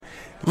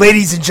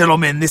Ladies and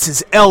gentlemen, this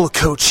is El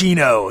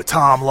Cochino,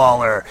 Tom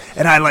Lawler,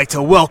 and I'd like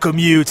to welcome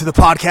you to the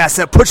podcast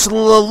that puts the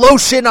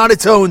lotion on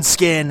its own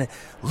skin,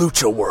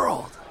 Lucha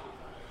World.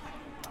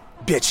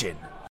 Bitchin'.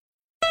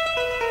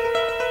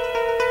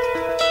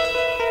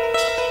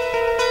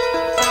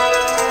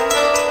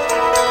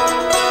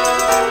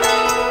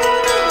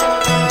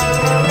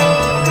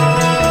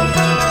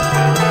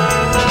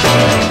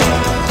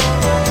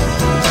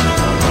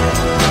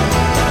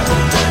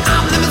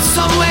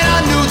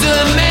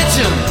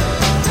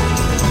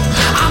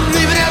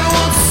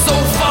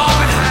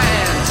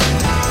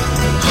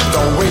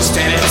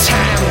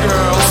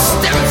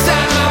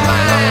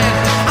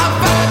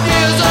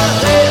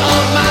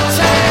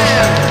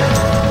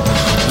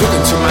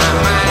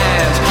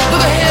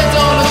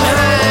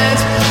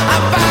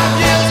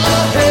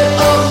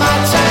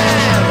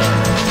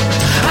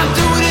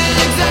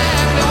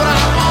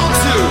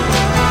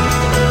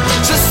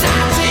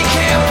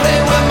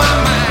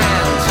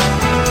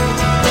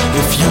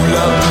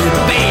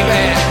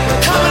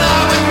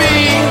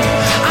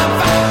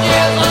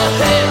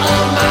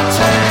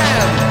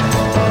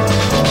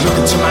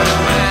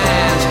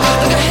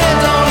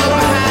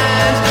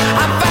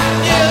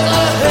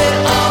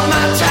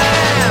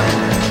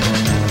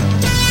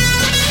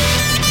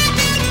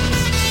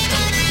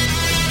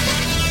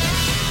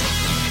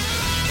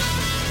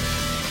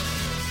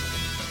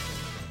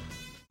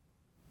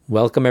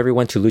 Welcome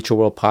everyone to Lucha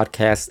World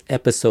Podcast,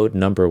 episode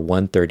number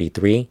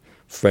 133.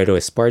 Fredo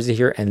Esparza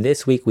here, and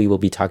this week we will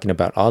be talking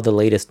about all the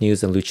latest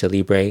news in Lucha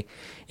Libre,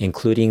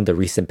 including the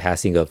recent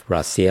passing of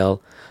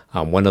Raciel,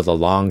 one of the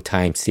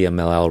longtime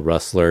CMLL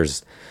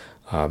wrestlers.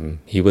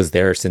 He was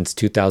there since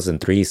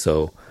 2003,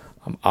 so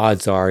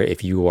odds are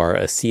if you are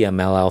a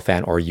CMLL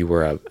fan or you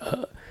were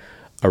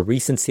a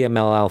recent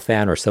CMLL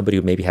fan or somebody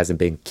who maybe hasn't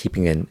been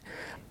keeping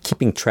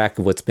track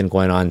of what's been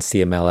going on in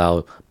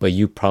CMLL, but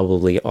you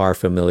probably are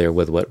familiar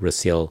with what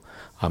Raciel,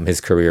 his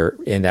career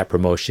in that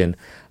promotion.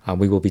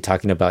 We will be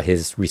talking about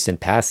his recent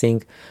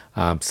passing,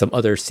 some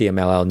other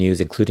CMLL news,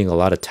 including a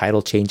lot of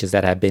title changes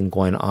that have been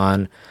going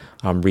on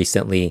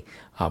recently,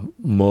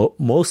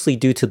 mostly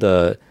due to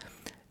them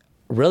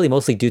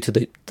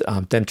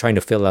trying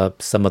to fill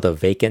up some of the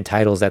vacant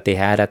titles that they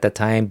had at the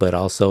time, but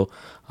also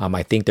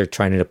I think they're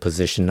trying to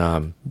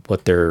position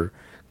what they're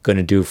going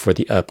to do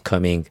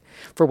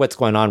for what's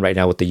going on right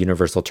now with the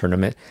Universal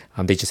Tournament.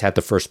 They just had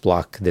the first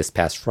block this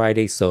past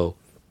Friday, so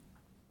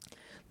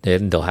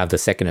then they'll have the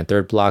second and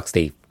third blocks.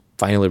 They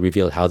finally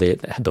revealed how they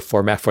had the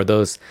format for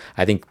those.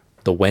 I think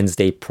the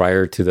Wednesday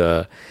prior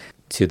to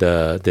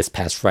this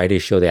past Friday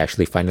show, they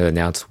actually finally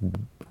announced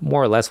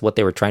more or less what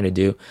they were trying to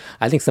do.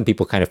 I think some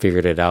people kind of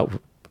figured it out,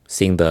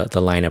 seeing the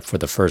lineup for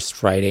the first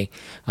Friday,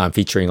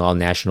 featuring all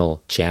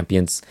national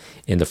champions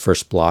in the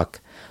first block.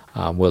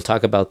 We'll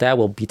talk about that.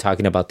 We'll be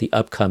talking about the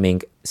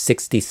upcoming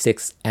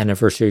 66th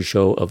anniversary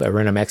show of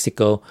Arena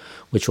Mexico,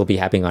 which will be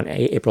happening on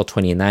April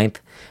 29th.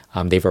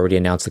 They've already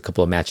announced a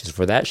couple of matches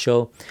for that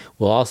show.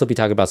 We'll also be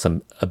talking about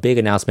a big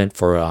announcement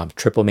for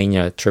Triple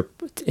Mania trip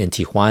in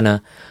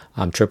Tijuana.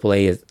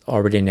 AAA has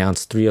already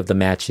announced 3 of the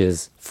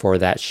matches for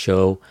that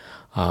show.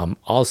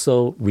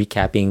 Also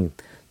recapping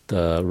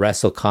the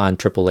WrestleCon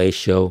AAA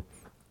show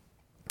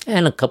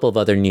and a couple of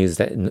other news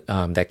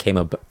that came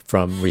up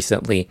from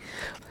recently.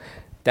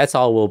 That's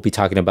all we'll be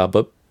talking about.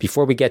 But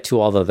before we get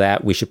to all of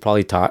that, we should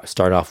probably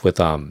start off with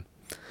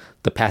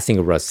the passing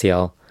of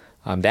Raciel.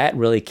 That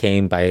really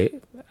came by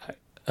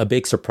a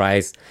big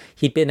surprise.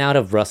 He'd been out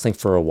of wrestling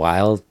for a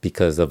while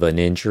because of an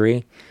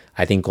injury.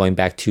 I think going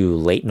back to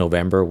late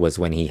November was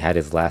when he had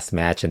his last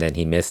match, and then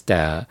he missed.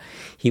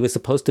 He was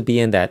supposed to be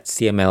in that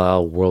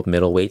CMLL World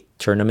Middleweight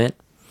tournament,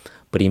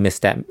 but he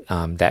missed that.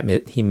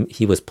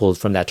 He was pulled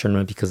from that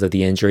tournament because of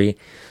the injury.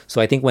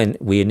 So I think when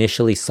we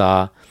initially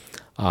saw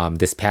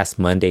this past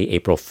Monday,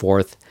 April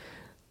 4th,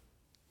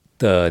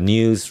 the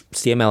news,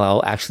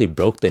 CMLL actually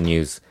broke the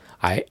news.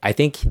 I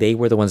think they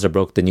were the ones that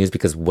broke the news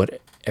because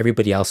what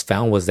everybody else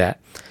found was that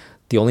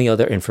the only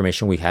other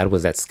information we had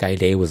was that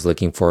Skyday was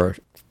looking for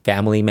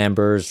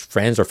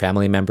friends or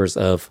family members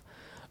of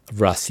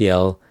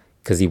Raciel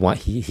because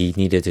he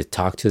needed to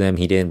talk to them.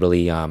 He didn't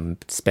really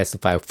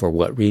specify for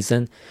what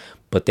reason.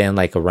 But then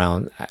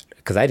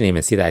because I didn't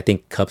even see that, I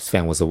think Cubs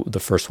fan was the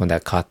first one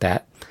that caught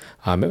that.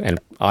 And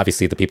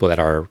obviously the people that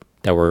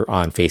were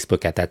on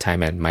Facebook at that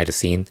time and might have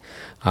seen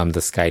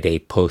the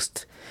Skyday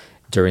post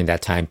during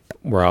that time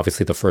were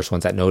obviously the first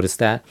ones that noticed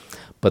that.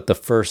 But the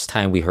first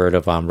time we heard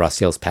of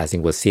Raciel's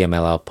passing was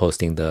CMLL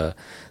posting the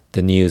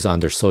news on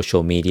their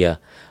social media,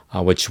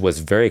 which was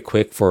very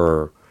quick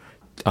for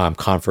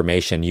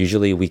confirmation.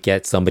 Usually we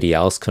get somebody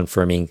else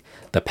confirming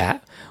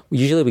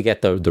usually we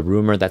get the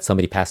rumor that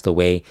somebody passed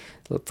away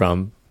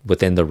from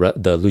within the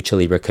Lucha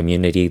Libre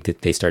community,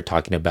 that they start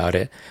talking about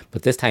it.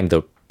 But this time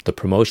the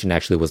promotion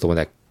actually was the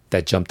one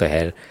that jumped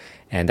ahead,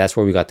 and that's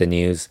where we got the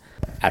news.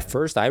 At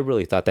first, I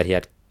really thought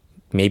that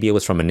maybe it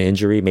was from an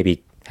injury,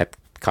 maybe had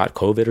caught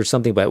COVID or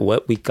something. But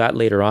what we got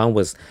later on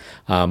was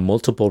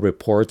multiple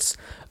reports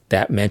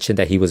that mentioned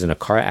that he was in a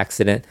car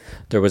accident.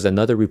 There was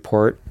another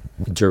report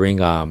during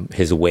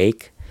his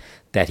wake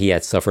that he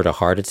had suffered a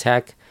heart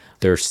attack.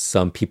 There's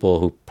some people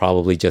who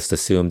probably just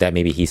assumed that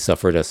maybe he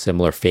suffered a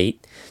similar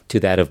fate to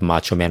that of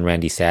Macho Man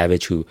Randy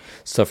Savage, who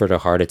suffered a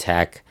heart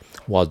attack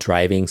while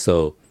driving.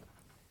 So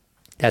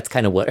that's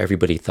kind of what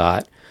everybody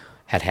thought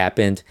had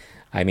happened.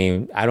 I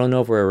mean, I don't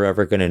know if we're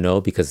ever going to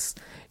know, because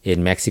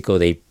in Mexico,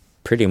 they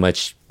pretty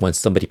much, once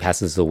somebody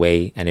passes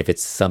away, and if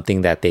it's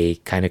something that they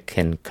kind of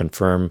can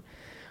confirm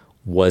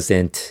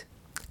wasn't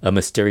a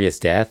mysterious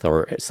death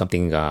or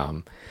something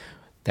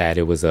that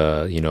it was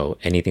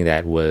anything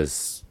that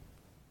was,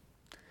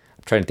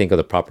 I'm trying to think of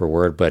the proper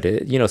word, but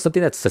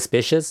something that's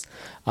suspicious,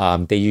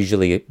 they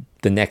usually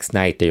the next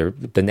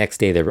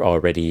day they're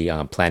already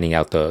planning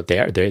out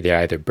they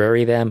either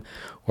bury them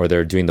or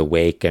they're doing the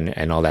wake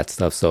and all that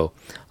stuff. So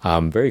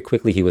very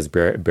quickly he was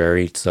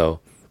buried. So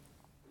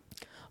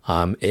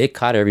it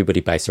caught everybody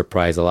by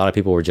surprise. A lot of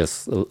people were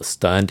just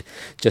stunned,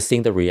 just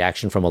seeing the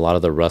reaction from a lot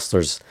of the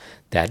wrestlers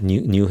that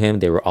knew him.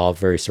 They were all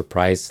very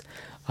surprised.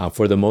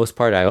 For the most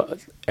part,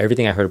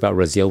 everything I heard about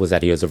Raziel was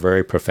that he was a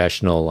very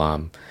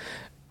professional.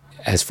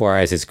 As far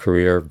as his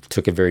career,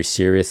 took it very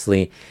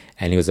seriously,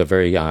 and he was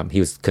he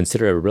was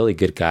considered a really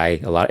good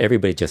guy.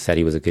 Everybody just said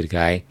he was a good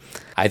guy.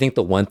 I think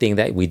the one thing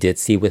that we did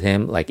see with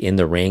him, like in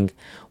the ring,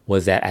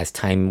 was that as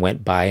time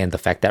went by and the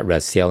fact that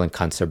Raziel and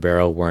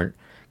Cancerbero weren't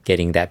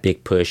getting that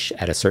big push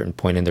at a certain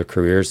point in their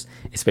careers,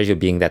 especially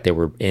being that they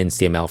were in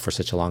CML for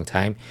such a long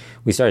time,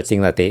 we started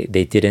seeing that they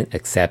didn't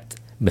accept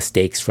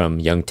mistakes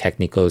from young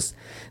technicos.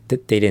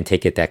 That they didn't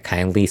take it that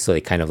kindly, so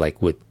they kind of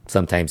like would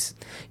sometimes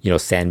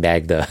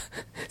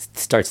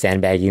start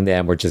sandbagging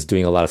them, or just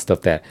doing a lot of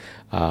stuff that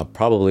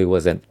probably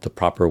wasn't the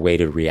proper way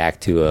to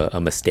react to a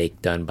mistake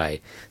done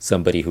by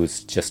somebody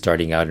who's just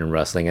starting out in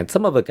wrestling. And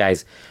some of the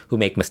guys who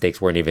make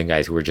mistakes weren't even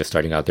guys who were just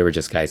starting out. They were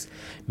just guys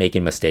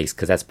making mistakes,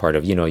 because that's part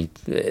of,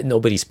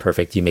 nobody's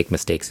perfect. You make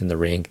mistakes in the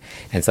ring,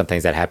 and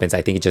sometimes that happens.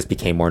 I think it just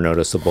became more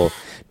noticeable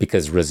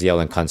because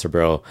Raziel and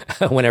Cancerbero,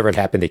 whenever it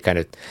happened, they kind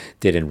of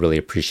didn't really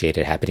appreciate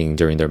it happening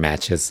during their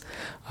matches.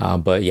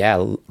 But yeah,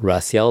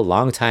 Raziel,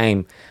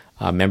 longtime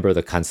member of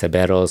the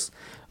Canceberos,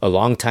 a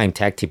longtime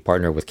tag team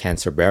partner with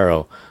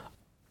Cancerbero.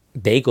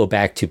 They go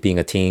back to being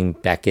a team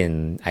back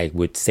in, I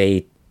would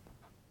say,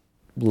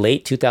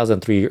 late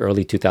 2003,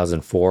 early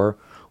 2004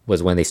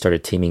 was when they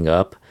started teaming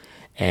up.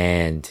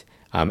 And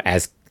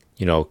as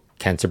you know,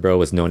 Cancerbero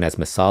was known as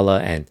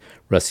Masala and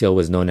Raziel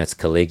was known as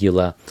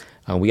Caligula.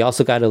 I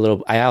also found a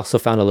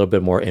little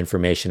bit more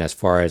information as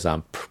far as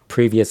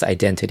previous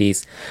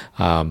identities.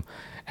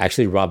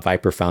 Actually, Rob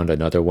Viper found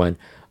another one.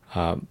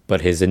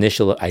 But his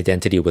initial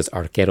identity was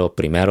Arquero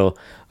Primero.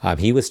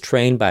 He was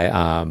trained by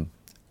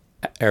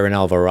Aaron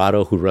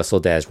Alvarado, who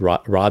wrestled as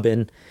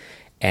Robin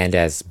and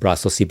as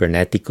Brazo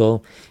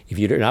Cibernetico. If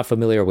you're not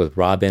familiar with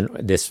Robin,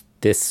 this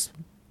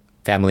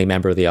family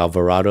member of the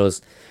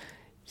Alvarados,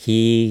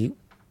 he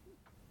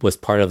was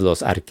part of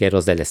Los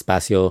Arqueros del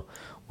Espacio,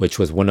 which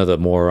was one of the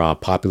more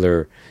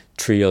popular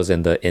trios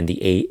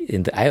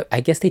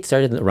I guess they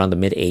started around the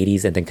mid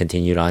 80s and then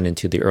continued on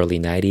into the early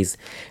 90s.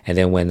 And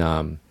then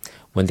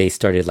when they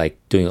started like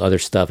doing other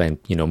stuff and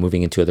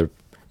moving into other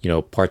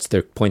points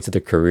of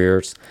their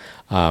careers,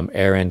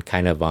 Aaron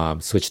kind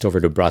of switched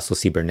over to Brazo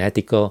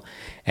Cibernetico,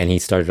 and he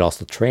started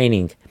also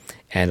training,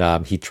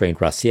 and he trained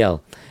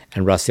Raziel.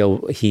 And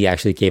Raziel, he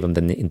actually gave him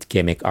the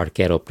gimmick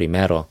Arquero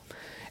Primero,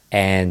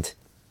 and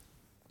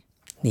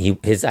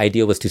his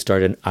idea was to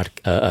start an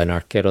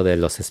Arquero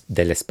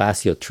del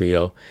Espacio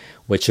trio,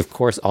 which of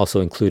course also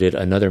included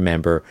another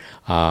member,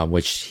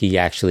 which he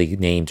actually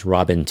named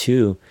Robin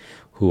 2,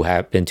 who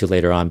happened to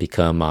later on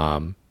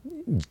become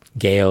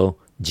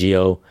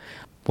Gio,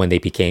 when they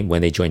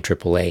joined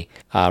AAA.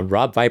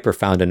 Rob Viper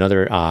found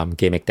another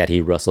gimmick that he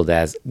wrestled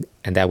as,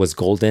 and that was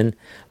Golden.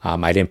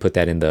 I didn't put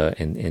that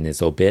in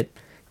his obit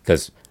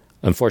because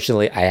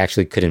unfortunately I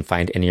actually couldn't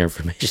find any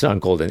information on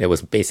Golden. It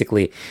was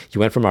basically he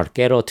went from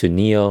Arquero to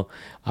Neo.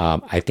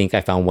 I think I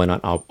found one on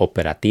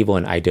Operativo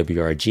and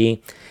IWRG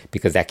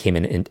because that came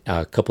in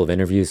a couple of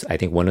interviews. I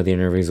think one of the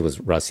interviews was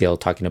Raziel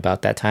talking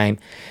about that time,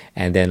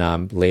 and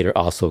then later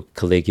also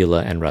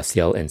Caligula and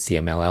Raziel in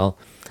CMLL.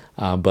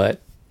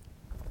 But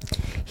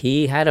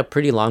he had a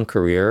pretty long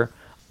career.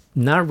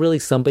 Not really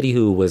somebody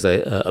who was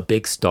a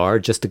big star,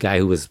 just a guy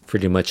who was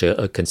pretty much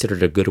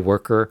considered a good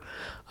worker.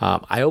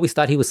 I always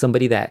thought he was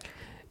somebody that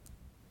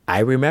I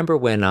remember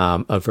when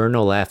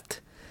Averno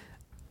left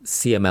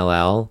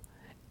CMLL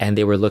and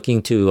they were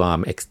looking to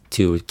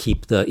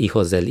keep the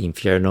Hijos del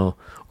Infierno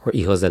or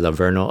Hijos del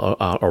Averno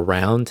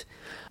around.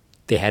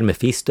 They had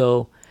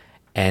Mephisto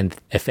and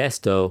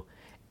Hefesto,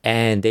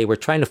 and they were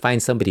trying to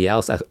find somebody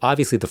else.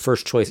 Obviously, the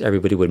first choice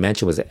everybody would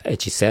mention was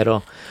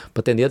Hechicero,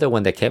 but then the other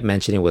one that kept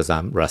mentioning was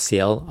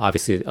Raziel,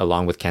 obviously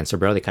along with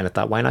Cancerbero. They kind of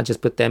thought, why not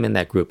just put them in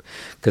that group?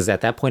 Because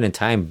at that point in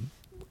time,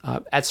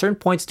 at certain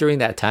points during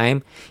that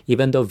time,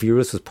 even though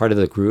Virus was part of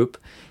the group,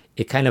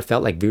 it kind of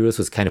felt like Virus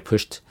was kind of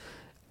pushed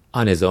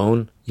on his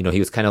own. He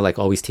was kind of like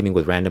always teaming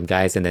with random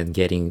guys and then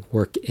getting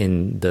work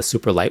in the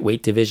super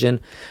lightweight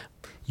division,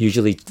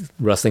 usually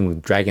wrestling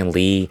with Dragon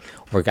Lee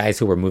were guys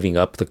who were moving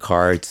up the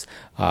cards.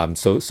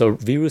 So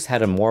Virus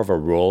had a more of a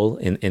role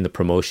in the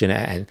promotion,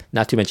 and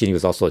not to mention he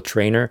was also a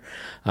trainer.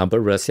 But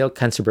Raciel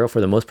Cancerbero,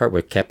 for the most part,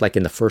 were kept like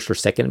in the first or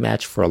second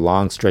match for a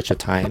long stretch of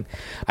time.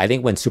 I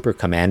think when Super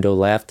Commando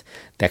left,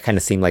 that kind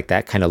of seemed like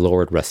that kind of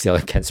lowered Raciel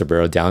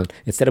Cancerbero down.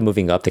 Instead of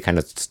moving up, they kind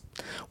of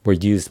were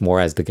used more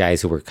as the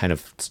guys who were kind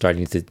of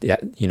starting to,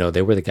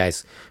 they were the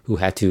guys who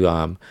had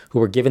to, who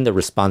were given the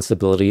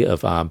responsibility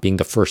of being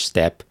the first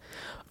step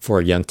for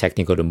a young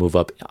technical to move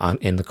up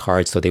in the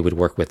card, so they would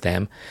work with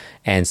them.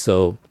 And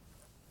so,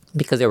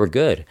 because they were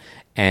good.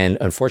 And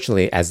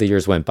unfortunately, as the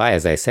years went by,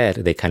 as I said,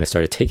 they kind of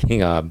started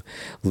taking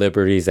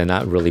liberties and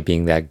not really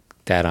being that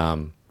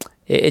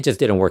it just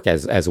didn't work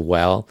as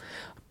well.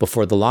 But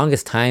for the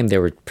longest time, they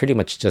were pretty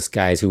much just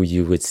guys who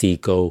you would see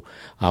go,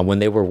 when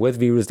they were with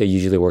Virus, they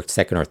usually worked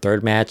second or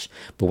third match.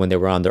 But when they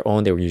were on their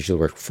own, they would usually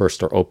work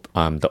first or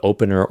the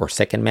opener or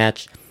second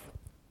match.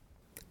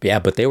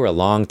 But they were a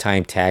long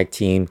time tag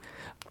team.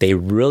 They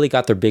really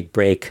got their big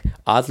break,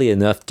 oddly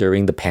enough,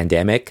 during the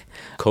pandemic,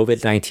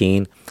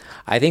 COVID-19.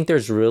 I think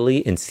there's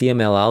really, in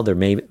CMLL,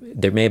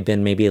 there may have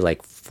been maybe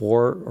like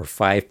 4 or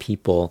 5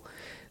 people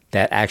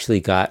that actually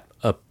got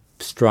a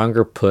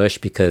stronger push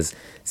because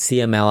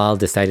CMLL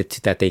decided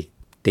that they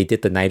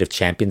did the Night of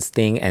Champions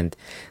thing, and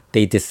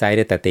they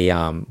decided that they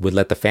would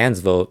let the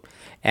fans vote.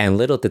 And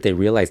little did they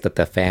realize that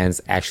the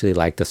fans actually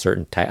liked a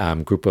certain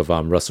group of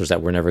wrestlers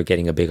that were never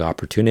getting a big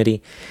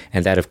opportunity.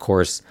 And that, of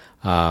course,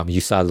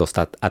 you saw Los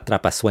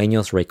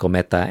Atrapasueños, Rey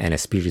Cometa, and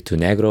Espiritu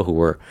Negro,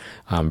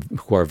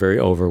 who are very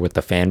over with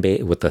the fan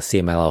base, with the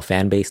CMLL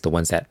fan base, the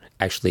ones that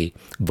actually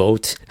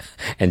vote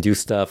and do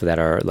stuff, that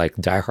are like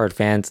diehard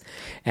fans.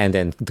 And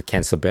then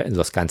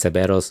Los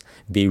Canceberos,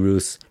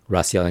 Virus,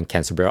 Raciel, and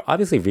Cancerbero.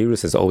 Obviously,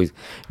 Virus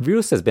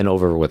has been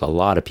over with a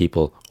lot of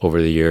people over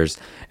the years,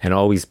 and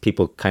always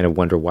people kind of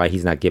wonder why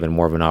he's not given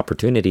more of an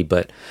opportunity.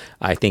 But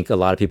I think a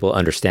lot of people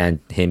understand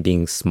him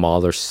being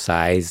smaller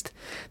sized,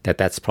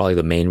 that's probably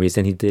the main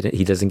reason he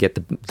doesn't get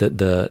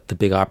the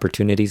big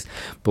opportunities.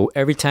 But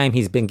every time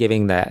he's been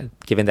given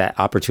that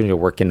opportunity to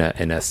work in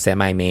a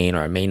semi-main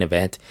or a main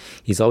event,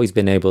 he's always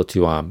been able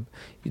to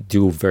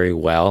do very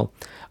well.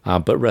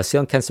 But Raciel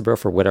and Cancerbero,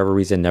 for whatever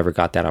reason, never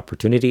got that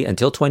opportunity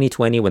until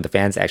 2020, when the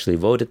fans actually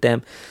voted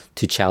them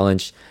to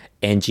challenge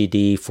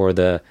NGD for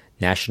the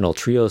National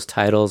Trios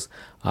titles.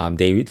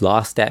 They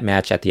lost that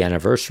match at the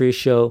anniversary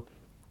show.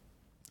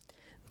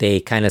 They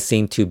kind of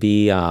seemed to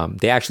be,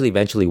 they actually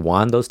eventually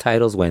won those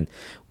titles when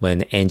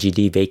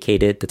NGD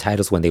vacated the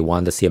titles, when they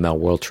won the CML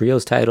World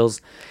Trios titles.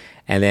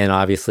 And then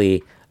obviously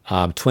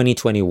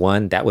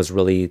 2021, that was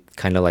really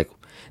kind of like,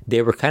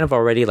 they were kind of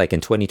already like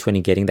in 2020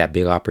 getting that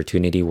big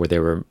opportunity where they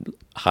were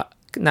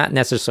not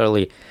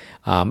necessarily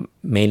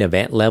main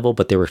event level,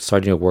 but they were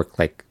starting to work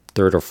like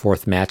third or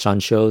fourth match on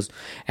shows.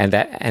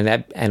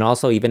 And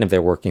also, even if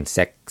they're working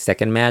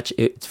second match,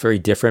 it's very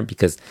different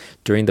because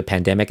during the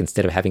pandemic,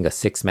 instead of having a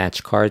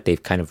 6-match card,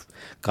 they've kind of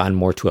gone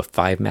more to a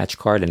 5-match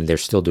card, and they're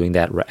still doing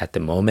that at the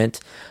moment.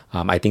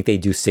 I think they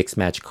do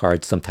 6-match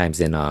cards sometimes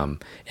in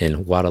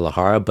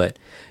Guadalajara, but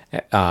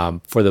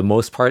for the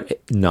most part,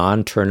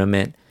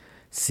 non-tournament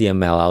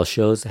CMLL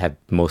shows have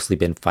mostly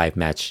been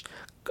 5-match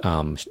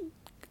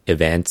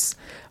events.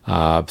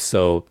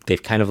 So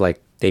they've kind of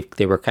like,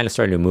 they were kind of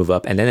starting to move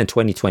up. And then in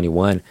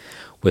 2021,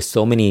 with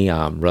so many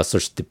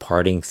wrestlers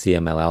departing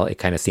CMLL, it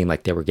kind of seemed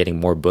like they were getting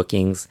more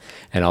bookings,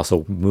 and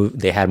also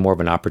they had more of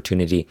an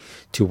opportunity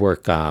to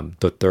work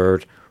the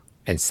third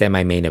and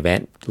semi-main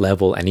event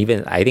level. And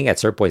even, I think at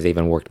Surf Boys, they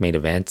even worked main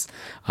events.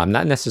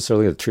 Not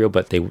necessarily the trio,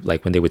 but they,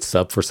 like when they would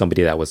sub for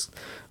somebody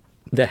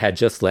that had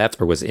just left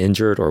or was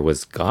injured or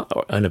was gone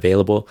or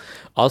unavailable.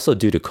 Also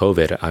due to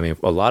COVID, I mean,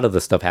 a lot of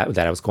the stuff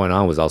that was going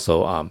on was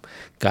also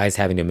guys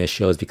having to miss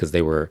shows because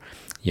they were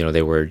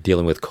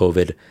dealing with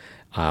COVID,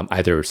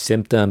 either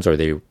symptoms, or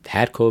they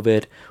had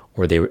COVID,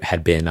 or they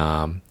had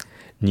been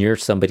near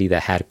somebody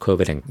that had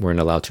COVID and weren't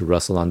allowed to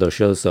wrestle on those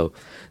shows. So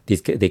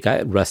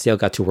Raciel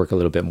got to work a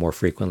little bit more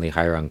frequently,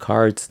 higher on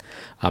cards.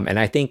 And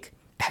I think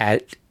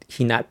had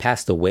he not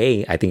passed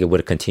away, I think it would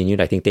have continued.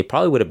 I think they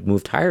probably would have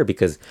moved higher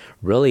because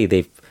really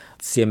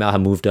CML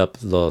have moved up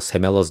Los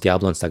Gemelos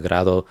Diablo and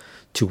Sagrado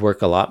to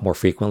work a lot more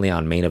frequently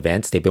on main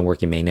events. They've been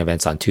working main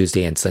events on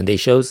Tuesday and Sunday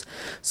shows,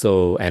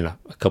 and a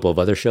couple of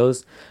other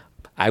shows.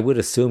 I would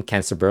assume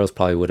Cancerberos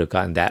probably would have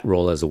gotten that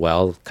role as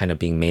well, kind of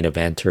being main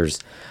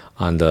eventers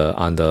on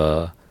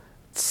the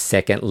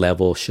second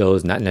level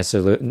shows, not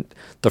necessarily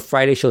the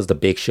Friday show is the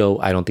big show.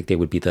 I don't think they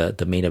would be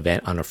the main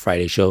event on a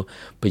Friday show,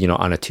 but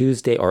on a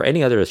Tuesday or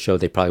any other show,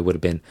 they probably would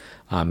have been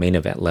main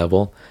event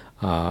level.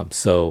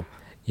 So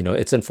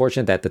it's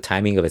unfortunate that the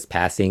timing of his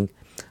passing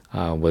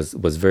was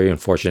very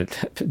unfortunate.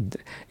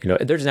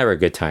 There's never a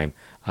good time.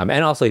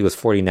 And also he was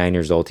 49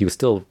 years old. He was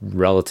still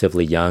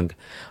relatively young,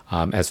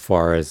 as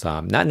far as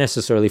not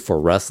necessarily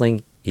for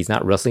wrestling. He's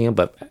not wrestling him,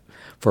 but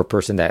for a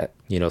person that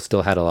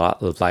still had a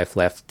lot of life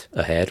left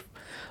ahead.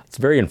 It's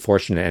very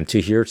unfortunate. And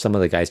to hear some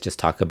of the guys just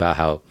talk about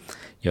how,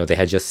 they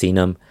had just seen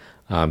him,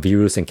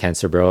 Virus and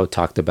Cancerbero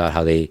talked about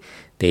how they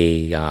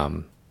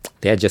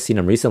they had just seen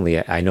him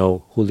recently. I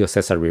know Julio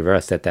Cesar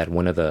Rivera said that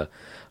one of the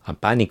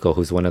Panico,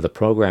 who's one of the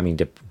programming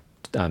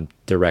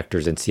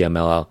directors in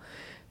CMLL,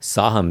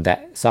 saw him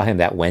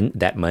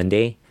that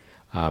Monday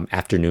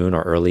afternoon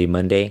or early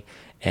Monday,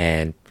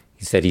 and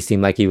he said he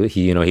seemed like he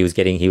was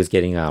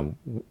getting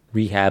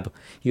rehab.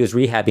 He was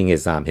rehabbing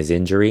his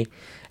injury,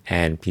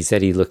 and he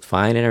said he looked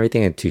fine and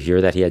everything. And to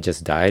hear that he had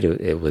just died,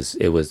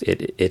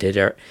 it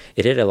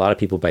hit a lot of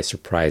people by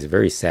surprise.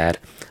 Very sad.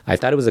 I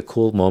thought it was a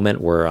cool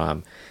moment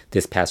where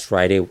this past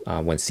Friday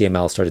when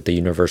CML started the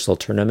Universal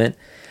Tournament,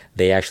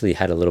 they actually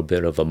had a little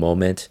bit of a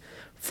moment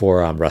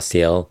for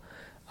Raciel,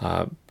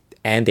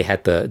 and they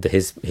had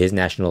his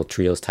national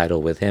trios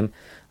title with him.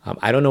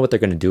 I don't know what they're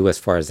going to do as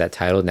far as that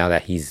title now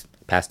that he's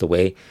passed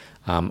away.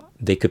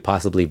 They could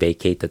possibly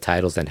vacate the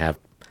titles and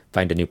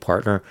find a new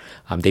partner.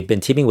 They've been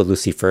teaming with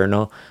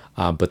Luciferno,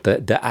 but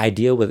the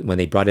idea when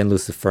they brought in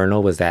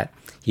Luciferno was that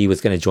he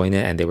was going to join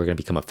it and they were going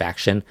to become a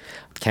faction.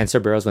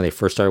 Cancerberos, when they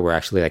first started, were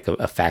actually like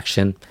a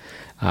faction.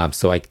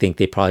 So I think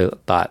they probably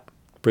thought,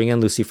 bring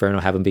in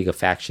Luciferno, have him be a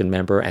faction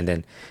member, and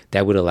then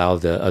that would allow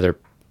the other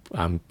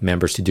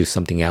members to do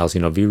something else.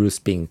 Virus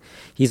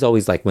he's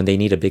always like, when they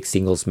need a big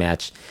singles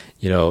match,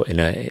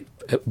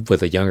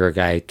 with a younger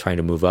guy trying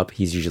to move up,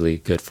 he's usually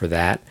good for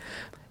that.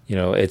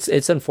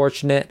 It's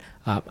unfortunate.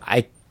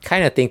 I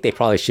kind of think they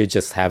probably should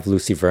just have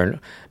Luciferno.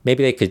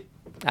 Maybe they could,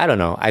 I don't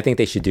know. I think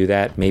they should do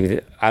that. Maybe,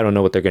 I don't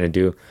know what they're going to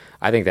do.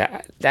 I think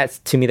that's,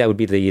 to me, that would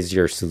be the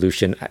easier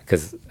solution.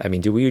 Because,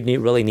 do we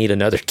really need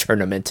another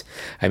tournament?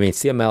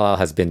 CMLL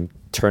has been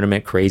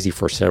tournament crazy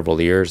for several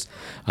years,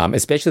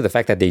 especially the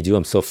fact that they do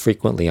them so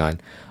frequently on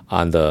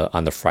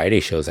the Friday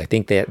shows. I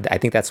think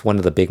that's one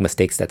of the big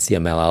mistakes that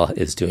CMLL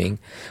is doing.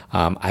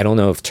 I don't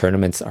know if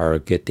tournaments are a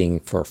good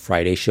thing for a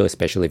Friday show,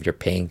 especially if you're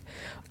paying.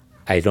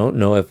 I don't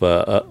know if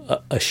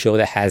a show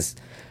that has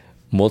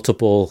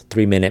multiple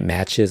 3-minute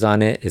matches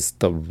on it is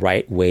the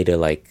right way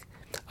to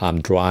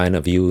draw in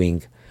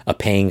a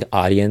paying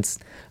audience.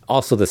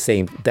 Also,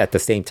 at the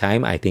same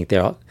time, I think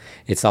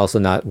it's also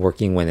not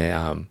working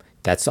when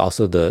that's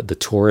also the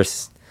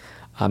tourist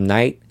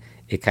night.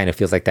 It kind of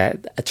feels like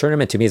that. A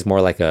tournament to me is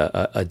more like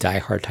a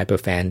diehard type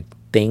of fan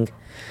thing.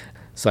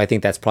 So I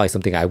think that's probably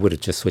something I would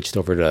have just switched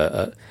over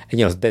to.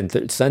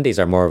 Then Sundays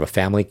are more of a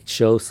family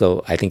show.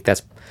 So I think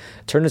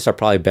tournaments are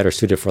probably better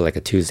suited for like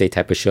a Tuesday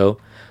type of show.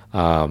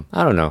 I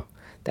don't know.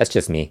 That's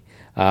just me.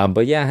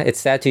 But yeah, it's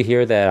sad to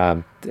hear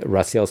that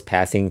Raciel's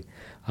passing.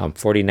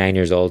 49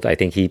 years old. I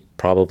think he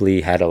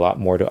probably had a lot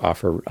more to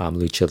offer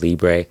Lucha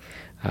Libre.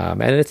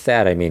 And it's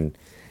sad.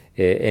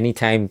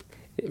 Anytime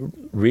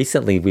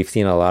recently we've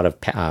seen a lot of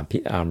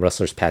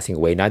wrestlers passing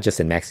away, not just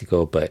in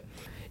Mexico, but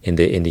in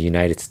the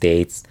United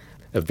States,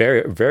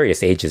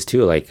 various ages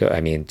too.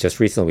 Just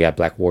recently we had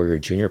Black Warrior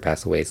Jr.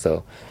 pass away.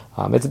 So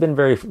it's been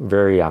very,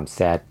 very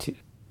sad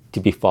to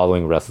be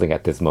following wrestling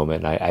at this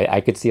moment.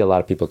 I could see a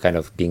lot of people kind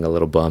of being a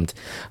little bummed.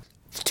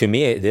 To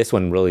me, this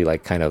one really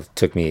kind of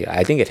took me.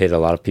 I think it hit a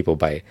lot of people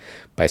by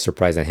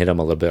surprise and hit him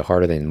a little bit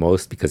harder than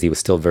most because he was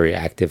still very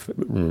active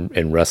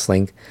in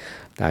wrestling.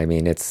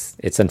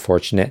 It's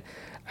unfortunate.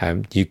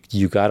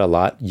 You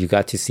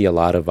got to see a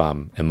lot of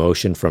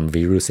emotion from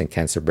Virus and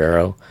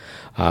Cancerbero.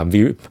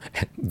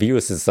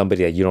 Virus is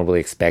somebody that you don't really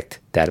expect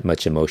that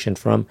much emotion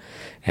from,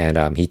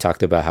 and he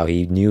talked about how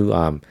he knew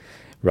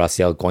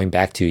Raciel going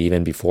back to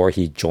even before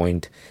he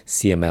joined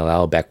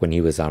CMLL, back when he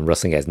was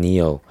wrestling as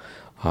Neo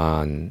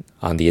on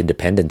the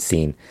independent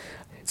scene.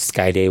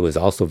 Skyday was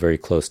also very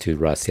close to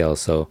Raciel,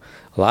 so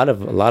a lot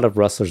of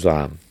wrestlers.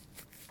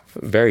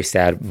 Very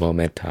sad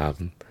moment.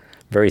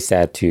 Very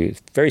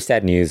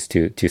sad news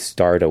to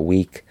start a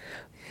week.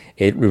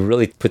 It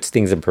really puts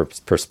things in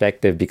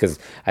perspective, because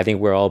I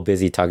think we're all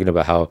busy talking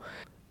about how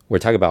we're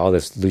talking about all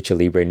this Lucha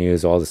Libre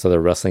news, all this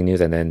other wrestling news,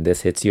 and then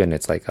this hits you and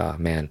it's like, oh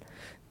man,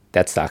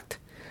 that sucked.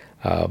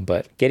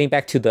 But getting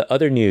back to the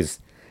other news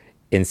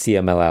in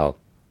CMLL.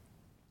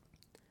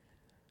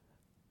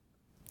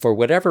 For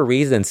whatever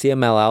reason,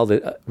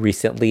 CMLL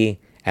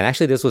recently, and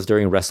actually this was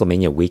during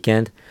WrestleMania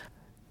weekend,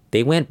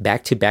 they went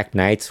back-to-back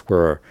nights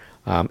where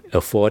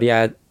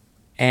Euforia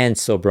and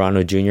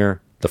Soberano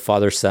Jr., the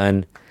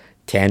father-son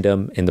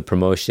tandem in the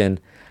promotion,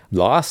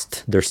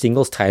 lost their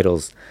singles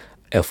titles.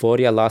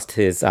 Euforia lost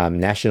his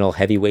national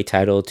heavyweight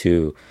title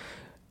to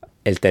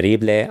El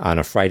Terrible on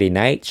a Friday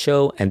night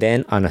show, and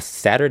then on a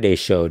Saturday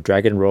show,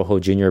 Dragon Rojo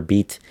Jr.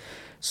 beat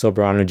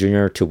Soberano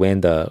Jr. to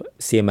win the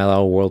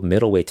CMLL World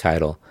Middleweight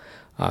title.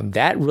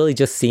 That really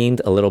just seemed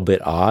a little bit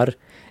odd,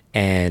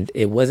 and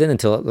it wasn't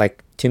until,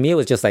 to me, it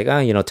was just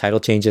title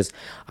changes.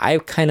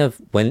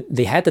 When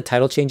they had the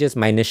title changes,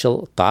 my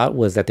initial thought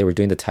was that they were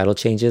doing the title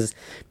changes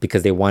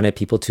because they wanted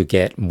people to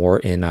get more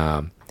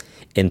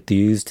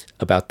enthused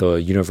about the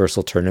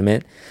Universal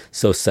Tournament.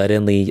 So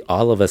suddenly,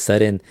 all of a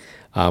sudden,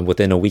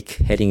 within a week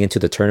heading into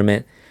the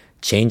tournament,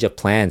 change of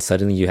plans.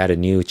 Suddenly you had a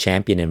new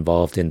champion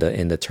involved in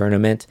the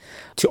tournament,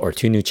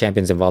 two new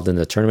champions involved in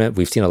the tournament.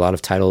 We've seen a lot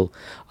of title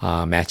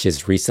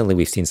matches recently.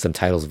 We've seen some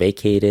titles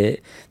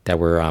vacated that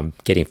were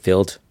getting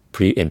filled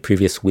in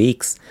previous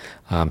weeks.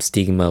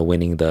 Stigma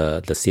winning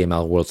the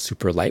CML World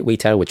Super Lightweight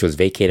title, which was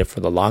vacated for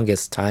the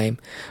longest time.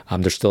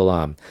 There's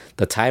still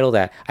the title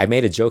that I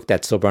made a joke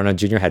that Soberano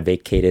Jr. had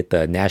vacated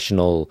the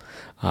national.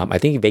 I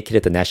think he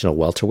vacated the national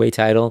welterweight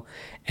title,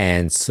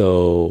 and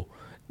so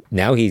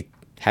now he,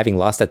 having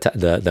lost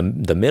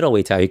the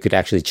middleweight title, he could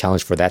actually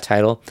challenge for that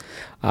title.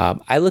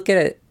 I look at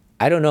it.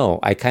 I don't know.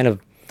 I kind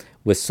of,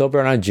 with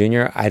Soberano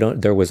Jr.,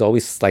 there was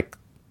always like,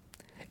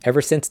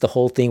 ever since the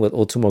whole thing with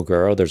Ultimo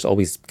Guerrero, there's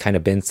always kind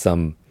of been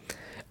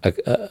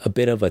a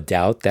bit of a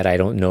doubt that I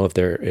don't know if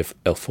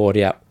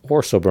Euforia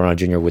or Soberano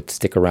Jr. would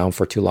stick around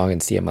for too long in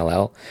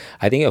CMLL.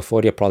 I think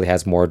Euforia probably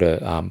has more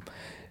to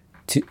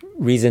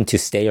reason to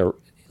stay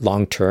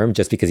long term,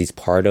 just because he's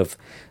part of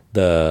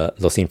the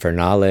Los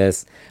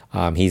Infernales.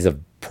 He's a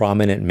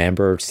prominent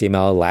member.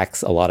 CMLL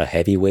lacks a lot of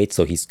heavyweights,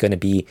 so he's going to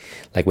be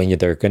like, when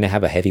they're going to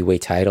have a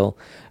heavyweight title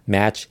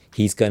match,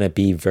 he's going to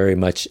be very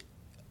much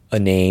a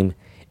name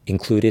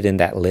included in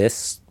that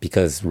list,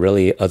 because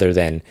really, other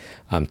than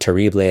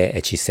Terrible,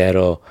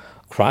 Hechicero,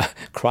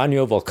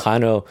 Cranio,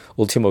 Volcano,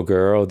 Ultimo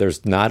Guerrero,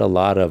 there's not a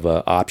lot of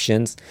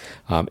options.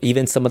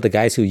 Even some of the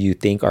guys who you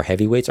think are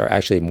heavyweights are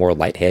actually more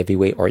light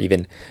heavyweight or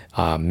even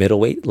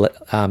middleweight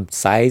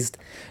sized,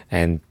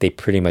 and they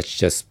pretty much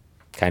just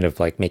kind of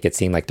like make it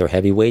seem like they're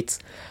heavyweights.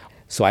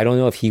 So I don't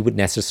know if he would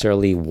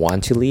necessarily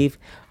want to leave.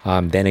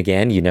 Then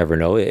again, you never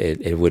know.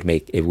 It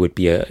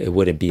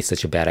wouldn't be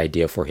such a bad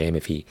idea for him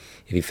if he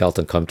felt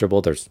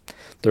uncomfortable. There's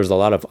a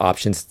lot of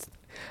options.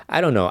 I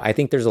don't know. I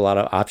think there's a lot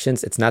of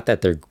options. It's not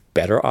that they're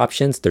better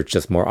options. There's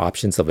just more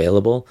options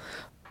available.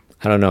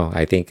 I don't know.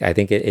 I think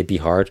it'd be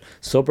hard.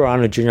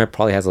 Soberano Jr.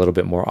 probably has a little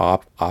bit more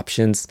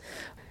options.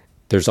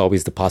 There's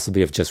always the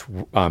possibility of just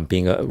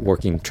being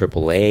working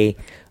AAA,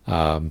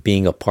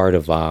 being a part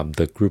of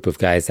the group of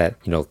guys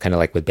that, kind of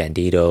like with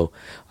Bandito,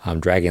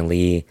 Dragon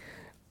Lee,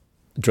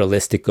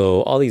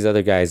 Dralistico, all these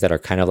other guys that are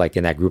kind of like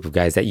in that group of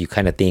guys that you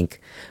kind of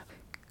think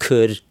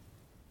could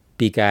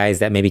be guys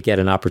that maybe get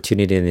an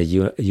opportunity in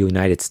the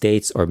United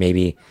States, or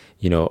maybe,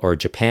 or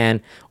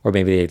Japan, or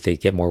maybe they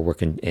get more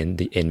work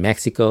in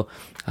Mexico.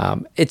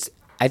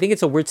 I think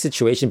it's a weird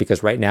situation,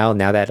 because right now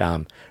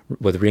that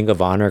with Ring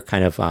of Honor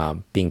kind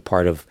of being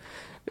part of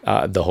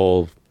the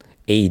whole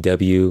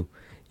AEW,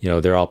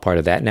 they're all part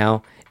of that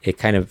now. It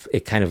kind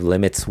of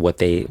limits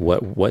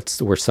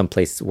where some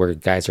place where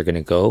guys are going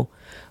to go.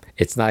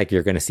 It's not like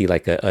you're going to see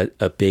like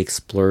a big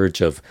splurge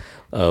of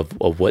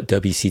what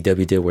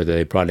WCW did, where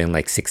they brought in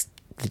like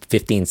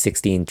 15,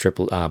 16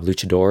 triple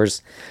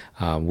luchadors.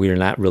 We're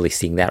not really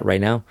seeing that right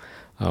now.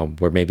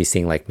 We're maybe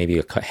seeing like maybe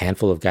a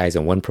handful of guys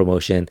in one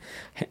promotion,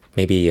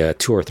 maybe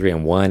 2 or 3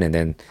 in one, and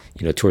then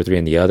 2 or 3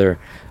 in the other.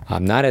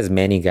 Not as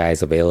many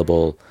guys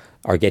available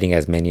are getting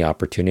as many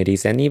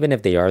opportunities, and even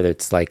if they are,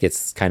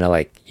 it's kind of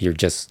like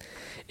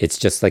it's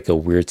just like a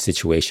weird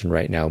situation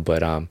right now.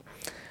 But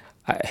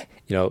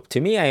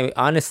to me, I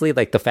honestly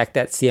like the fact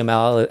that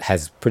CMLL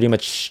has pretty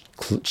much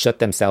shut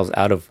themselves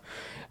out of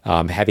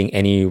having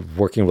any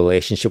working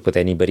relationship with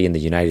anybody in the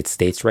United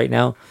States right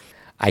now.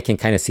 I can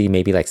kind of see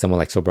maybe like someone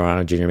like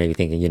Soberano Jr. maybe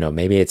thinking,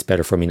 maybe it's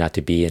better for me not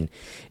to be in.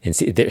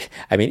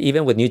 I mean,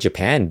 even with New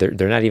Japan,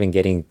 they're not even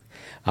getting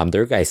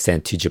their guys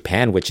sent to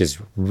Japan, which is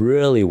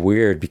really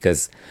weird,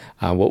 because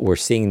what we're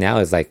seeing now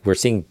is like we're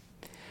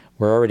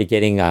already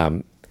getting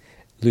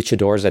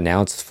luchadors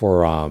announced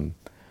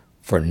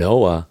for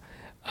Noah.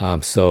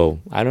 So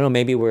I don't know.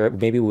 Maybe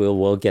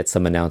we'll get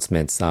some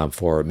announcements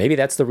for. Maybe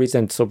that's the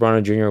reason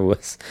Soberano Jr.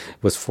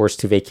 was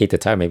forced to vacate the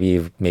title.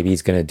 Maybe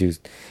he's gonna do.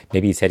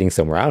 Maybe he's heading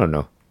somewhere. I don't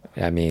know.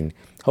 I mean,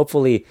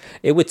 hopefully,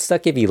 it would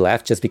suck if he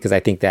left, just because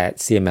I think that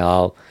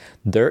CMLL,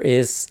 there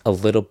is a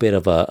little bit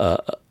of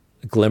a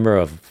glimmer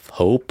of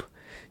hope,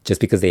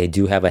 just because they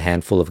do have a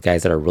handful of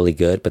guys that are really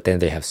good, but then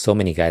they have so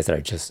many guys that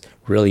are just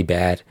really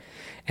bad,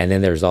 and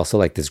then there's also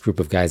like this group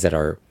of guys that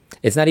are.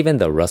 It's not even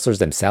the wrestlers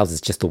themselves.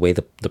 It's just the way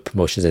the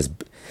promotion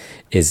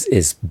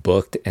is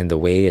booked, and the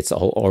way it's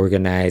all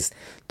organized,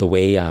 the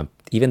way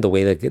even the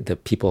way that the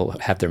people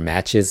have their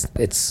matches.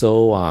 It's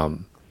so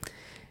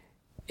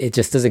it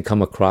just doesn't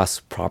come across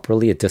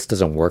properly. It just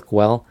doesn't work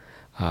well.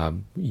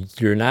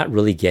 You're not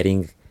really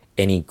getting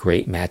any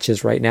great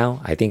matches right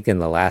now. I think in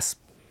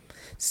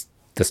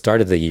the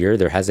start of the year,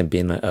 there hasn't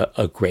been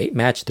a great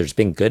match. There's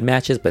been good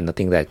matches, but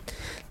nothing that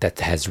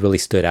has really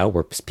stood out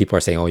where people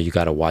are saying, oh, you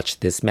got to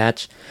watch this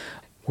match.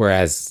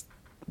 Whereas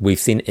we've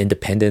seen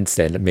independents,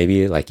 and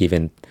maybe like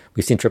even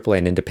we've seen AAA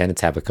and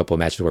independents have a couple of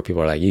matches where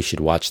people are like, you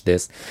should watch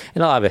this.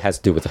 And a lot of it has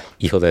to do with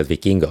Hijo del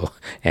Vikingo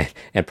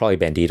and probably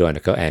Bandito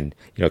and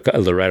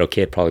Laredo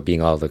Kid probably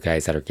being all the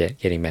guys that are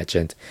getting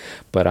mentioned.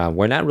 But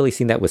we're not really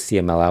seeing that with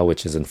CMLL,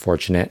 which is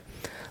unfortunate.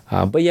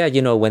 But yeah,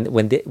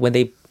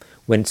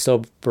 when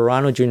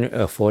Soberano Jr.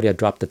 Euphoria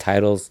dropped the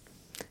titles,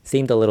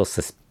 seemed a little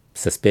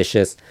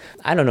suspicious.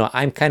 I don't know.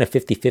 I'm kind of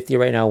 50-50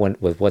 right now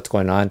with what's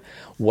going on.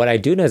 What I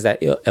do know is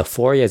that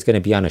Euphoria is going to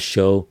be on a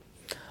show.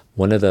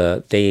 During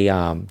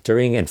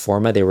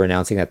Informa, they were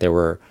announcing that there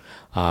were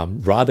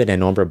Robin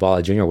and Hombre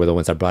Bala Jr. were the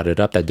ones that brought it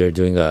up, that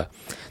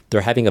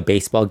they're having a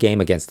baseball game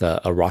against a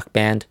rock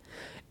band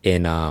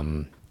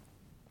in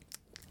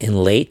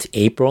late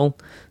April.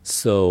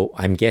 So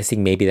I'm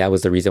guessing maybe that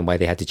was the reason why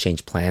they had to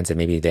change plans, and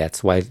maybe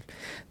that's why,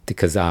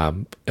 because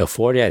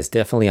Euphoria is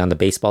definitely on the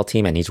baseball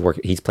team, and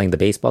he's playing the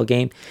baseball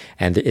game,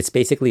 and it's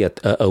basically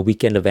a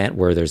weekend event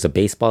where there's a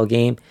baseball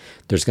game,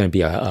 there's going to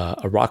be a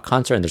rock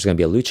concert, and there's going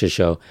to be a lucha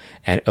show,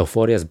 and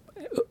Euphoria's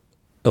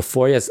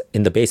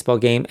in the baseball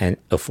game, and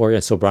Euphoria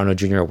and Sobrano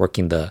Jr. are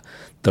working the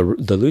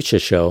lucha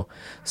show.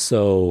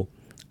 So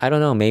I don't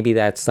know. Maybe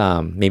that's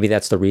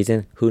the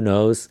reason. Who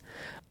knows?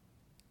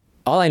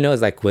 All I know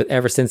is like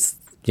ever since,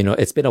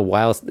 it's been a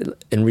while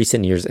in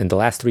recent years. In the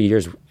last 3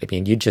 years, I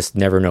mean, you just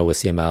never know with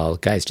CML.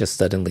 Guys just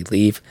suddenly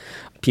leave.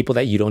 People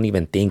that you don't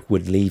even think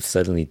would leave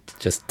suddenly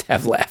just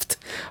have left.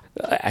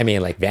 I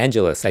mean, like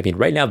Vangelis. I mean,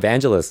 right now,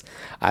 Vangelis,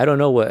 I don't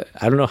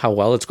know how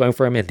well it's going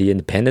for him at the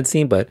independent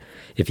scene, but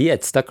if he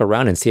had stuck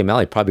around in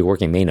CML, he'd probably be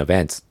working main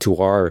events, to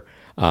our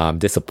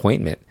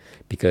disappointment.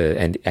 Because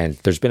and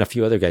there's been a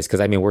few other guys,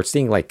 because I mean, we're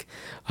seeing like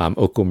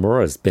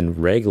Okumura's been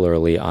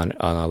regularly on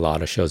a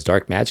lot of shows.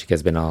 Dark Magic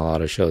has been on a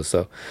lot of shows.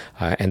 So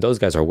and those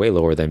guys are way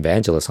lower than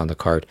Vangelis on the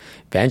card.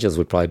 Vangelis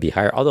would probably be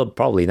higher, although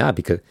probably not,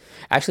 because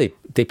actually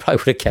they probably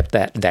would have kept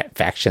that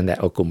faction that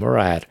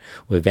Okumura had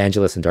with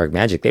Vangelis and Dark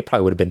Magic. They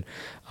probably would have been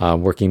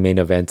working main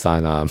events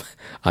on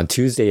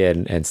Tuesday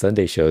and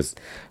Sunday shows.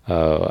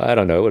 I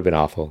don't know, it would have been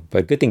awful,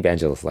 but good thing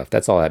Vangelis left.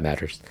 That's all that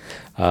matters.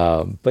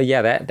 But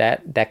yeah,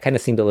 that kind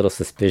of seemed a little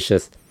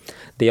suspicious.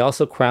 They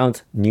also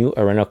crowned new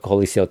Arena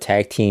Coliseo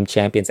tag team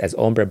champions as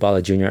Hombre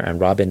Bala Jr. and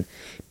Robin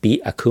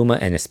beat Akuma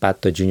and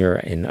Esparto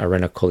Jr. in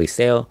Arena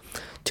Coliseo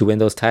to win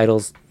those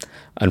titles.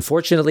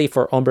 Unfortunately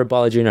for Hombre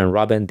Bala Jr. and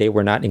Robin, they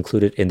were not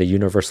included in the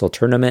Universal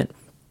Tournament.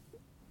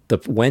 The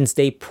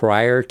Wednesday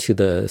prior to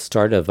the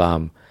start of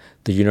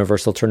the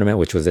Universal Tournament,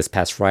 which was this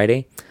past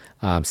Friday,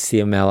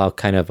 CMLL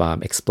kind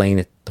of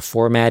explained the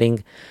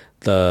formatting.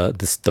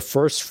 The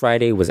first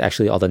Friday was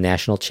actually all the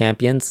national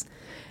champions.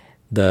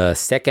 The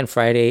second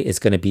Friday is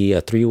going to be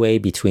a three-way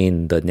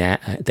between the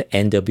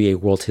NWA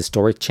World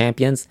Historic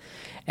Champions,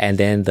 and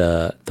then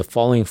the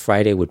following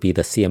Friday would be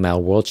the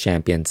CML World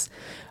Champions.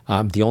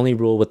 The only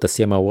rule with the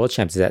CML World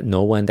Champions is that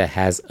no one that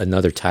has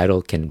another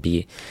title can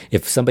be.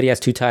 If somebody has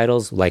two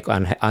titles, like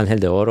Angel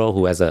de Oro,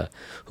 who is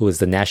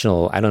the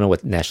national, I don't know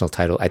what national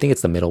title, I think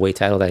it's the middleweight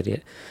title that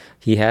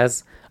he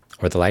has,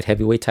 or the light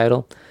heavyweight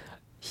title.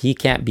 He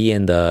can't be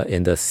in the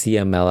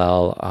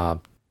CMLL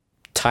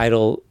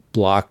title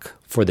block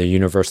for the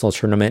Universal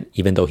Tournament,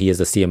 even though he is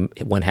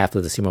one half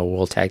of the CMLL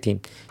World Tag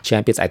Team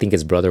Champions. I think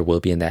his brother will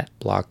be in that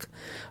block.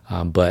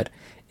 But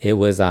it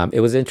was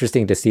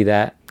interesting to see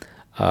that.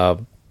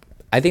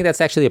 I think that's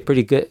actually a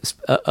pretty good,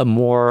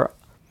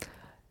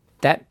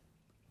 that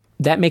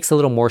makes a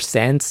little more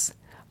sense.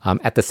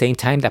 At the same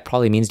time, that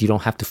probably means you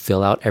don't have to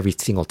fill out every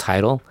single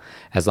title,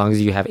 as long as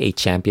you have 8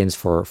 champions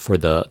for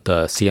the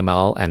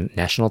CML and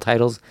national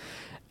titles,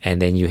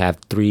 and then you have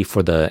 3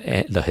 for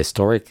the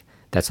historic.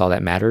 That's all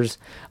that matters.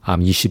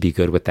 You should be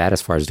good with that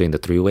as far as doing the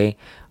three-way.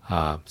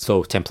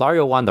 So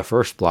Templario won the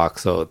first block,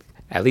 so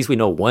at least we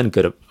know one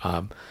good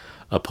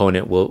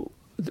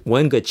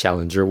one good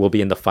challenger will be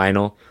in the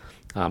final.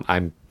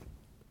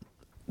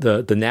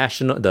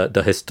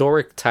 The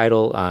historic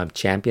title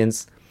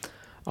champions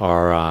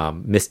are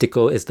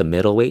Mystico is the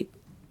middleweight,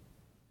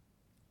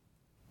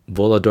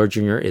 Volador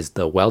Jr. is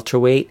the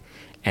welterweight,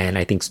 and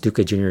I think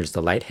Stuka Jr. is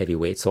the light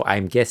heavyweight. So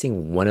I'm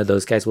guessing one of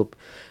those guys will.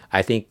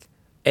 I think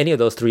any of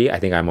those 3, I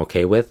think I'm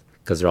okay with,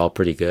 because they're all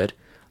pretty good.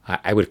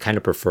 I would kind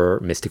of prefer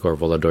Mystico or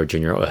Volador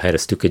Jr. ahead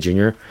of Stuka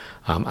Jr.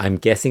 I'm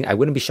guessing I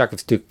wouldn't be shocked if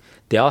Stuka.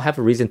 They all have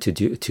a reason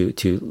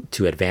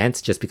to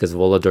advance, just because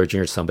Volador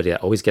Jr. is somebody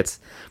that always gets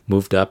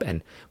moved up,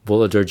 and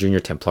Volador Jr.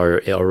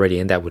 Templario already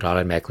in that would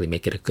automatically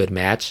make it a good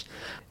match.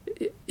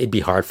 It'd be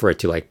hard for it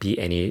to be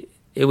any.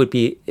 It would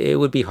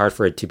be hard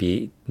for it to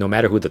be, no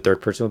matter who the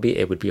third person would be.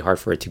 It would be hard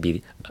for it to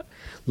be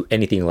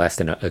anything less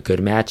than a good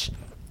match.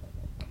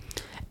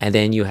 And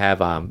then you have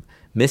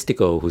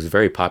Mystico, who's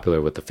very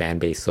popular with the fan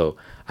base,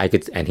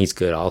 and he's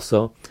good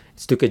also.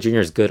 Stuka Jr.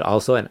 is good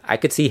also, and I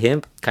could see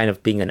him kind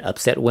of being an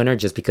upset winner,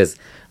 just because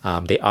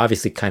they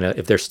obviously kind of,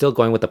 if they're still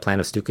going with the plan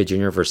of Stuka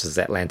Jr. versus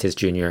Atlantis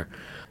Jr.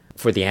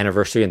 for the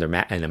anniversary and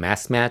the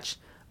mask match,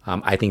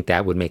 I think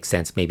that would make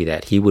sense, maybe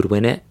that he would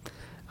win it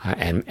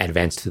and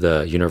advance to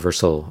the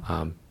Universal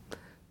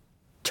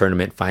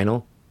Tournament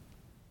final.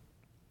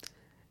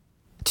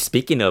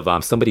 Speaking of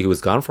somebody who was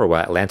gone for a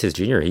while, Atlantis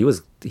Jr., he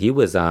was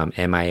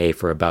MIA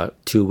for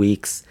about 2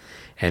 weeks,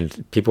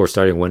 and people were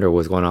starting to wonder what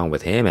was going on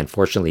with him, and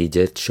fortunately he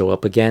did show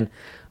up again.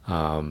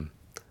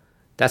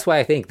 That's why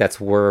I think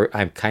that's where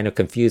I'm kind of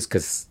confused,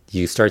 because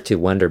you start to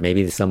wonder,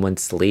 maybe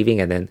someone's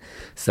leaving and then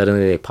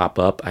suddenly they pop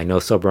up. I know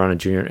Sobrano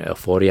Jr. and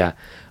Euphoria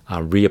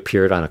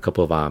reappeared on a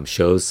couple of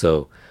shows,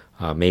 so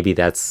maybe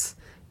it's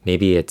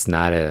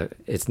not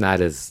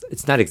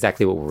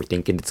exactly what we're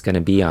thinking it's going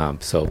to be.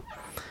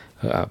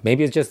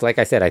 Maybe it's just, like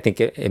I said, I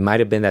think it might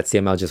have been that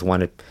CML just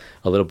wanted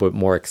a little bit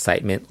more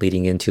excitement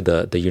leading into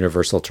the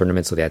Universal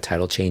Tournament, so they had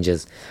title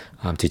changes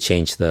to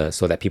change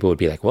so that people would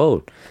be like,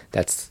 whoa,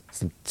 that's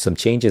some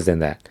changes in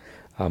that.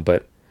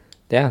 But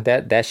Yeah,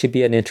 that should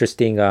be an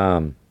interesting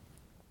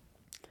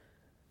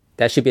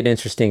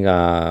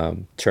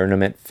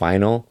tournament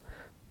final.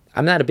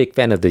 I'm not a big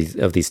fan of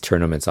these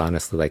tournaments,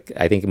 honestly. Like,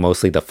 I think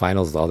mostly the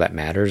finals is all that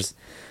matters.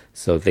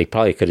 So they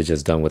probably could have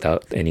just done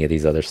without any of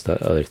these other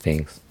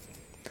things.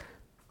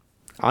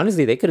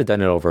 Honestly, they could have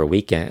done it over a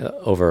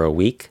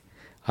week.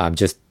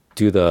 Just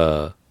do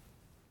the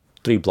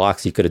 3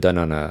 blocks you could have done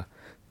on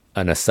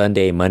a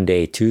Sunday,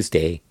 Monday,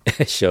 Tuesday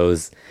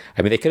shows.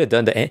 I mean, they could have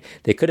done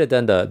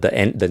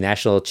the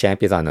national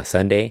champions on a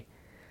Sunday,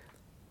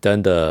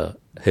 done the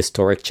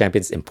historic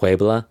champions in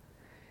Puebla,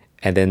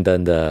 and then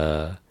done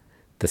the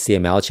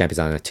CML champions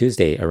on a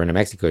Tuesday, Arena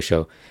Mexico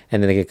show,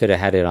 and then they could have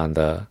had it on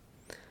the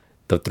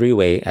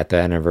 3-way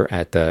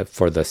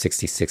for the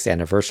 66th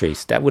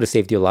anniversaries. That would have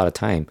saved you a lot of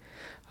time.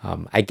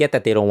 I get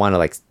that they don't want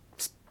to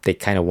they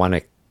kind of want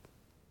to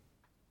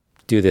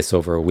do this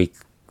over a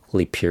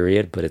weekly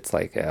period, but it's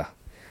like,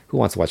 who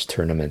wants to watch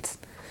tournaments,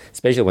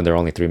 especially when they're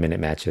only 3-minute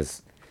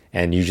matches,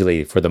 and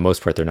usually for the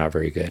most part they're not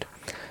very good.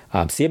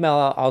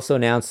 CML also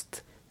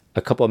announced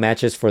a couple of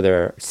matches for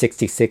their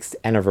 66th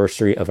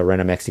anniversary of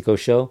Arena Mexico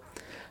show,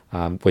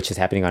 which is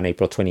happening on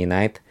April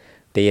 29th.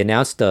 They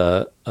announced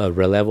a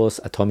Relevos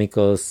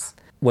Atómicos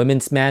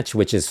women's match,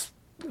 which is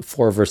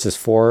 4 versus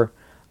 4.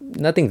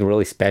 Nothing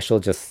really special,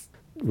 just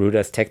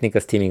Rudas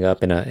Técnicas teaming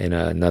up in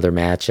another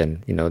match,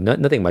 and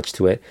nothing much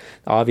to it.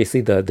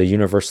 Obviously, the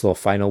Universal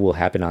final will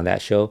happen on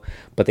that show,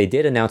 but they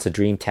did announce a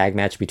dream tag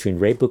match between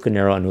Rey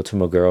Bucanero and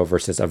Ultimo Guerrero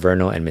versus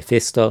Averno and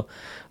Mephisto.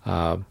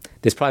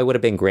 This probably would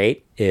have been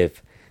great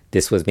if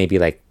this was maybe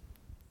like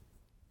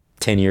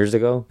 10 years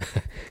ago,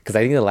 because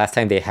I think the last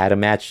time they had a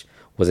match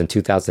was in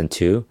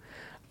 2002.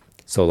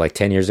 So like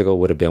 10 years ago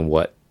would have been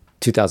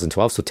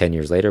 2012, so 10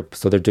 years later.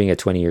 So they're doing it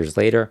 20 years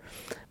later.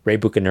 Rey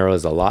Bucanero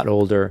is a lot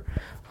older.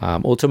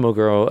 Ultimo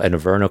Guerrero and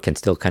Averno can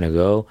still kind of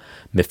go.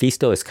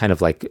 Mephisto is kind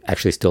of like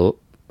actually still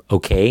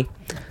okay.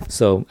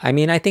 So, I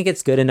mean, I think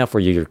it's good enough where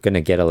you're going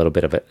to get a little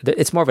bit of it.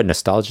 It's more of a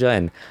nostalgia,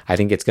 and I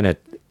think it's going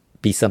to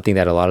be something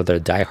that a lot of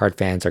the diehard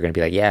fans are going to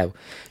be like, yeah,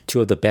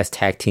 2 of the best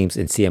tag teams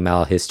in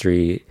CML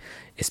history,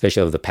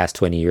 especially over the past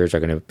 20 years,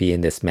 are going to be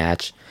in this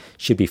match.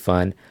 Should be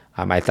fun.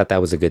 I thought that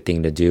was a good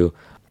thing to do.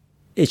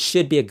 It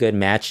should be a good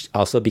match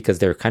also because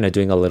they're kind of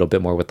doing a little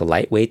bit more with the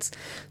lightweights.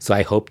 So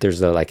I hope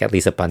there's at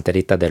least a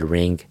Panterita del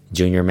Ring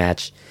junior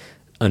match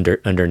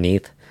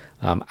underneath.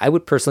 I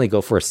would personally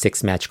go for a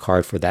 6-match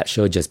card for that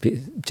show just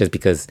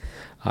because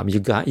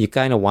you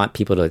kind of want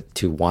people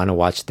to want to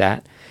watch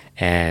that.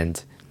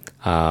 And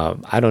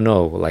I don't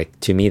know, like,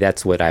 to me,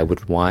 that's what I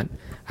would want.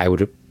 I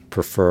would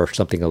prefer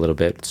something a little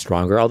bit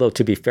stronger. Although,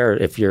 to be fair,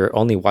 if you're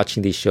only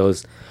watching these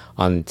shows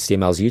on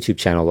CML's YouTube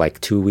channel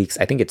like 2 weeks,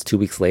 I think it's 2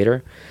 weeks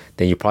later,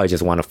 then you probably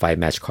just want a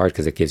 5-match card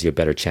because it gives you a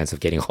better chance of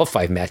getting all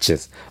 5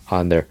 matches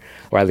on there,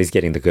 or at least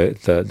getting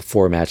the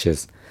 4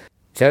 matches.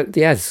 So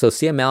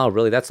CML,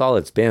 really, that's all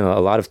it's been. A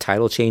lot of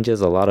title changes,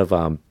 a lot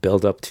of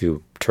build up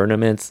to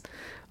tournaments.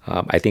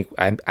 I think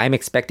I'm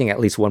expecting at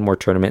least one more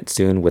tournament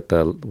soon with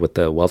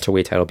the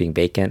welterweight title being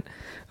vacant.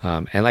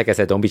 And like I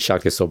said, don't be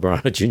shocked if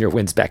Soberano Jr.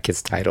 wins back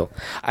his title.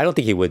 I don't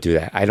think he would do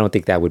that. I don't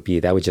think that would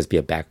just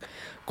be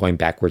going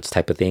backwards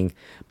type of thing.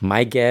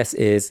 My guess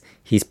is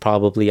he's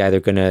probably either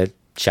going to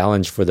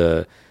challenge for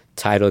the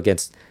title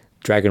against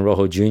Dragon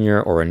Rojo Jr.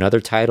 or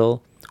another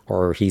title,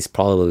 or he's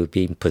probably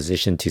being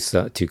positioned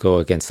to go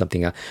against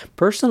something else.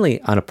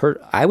 Personally,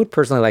 I would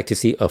personally like to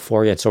see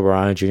Euphoria and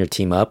Soberano Jr.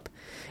 team up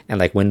and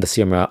like win the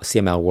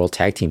CML World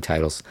Tag Team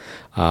titles.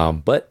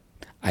 But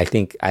I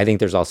think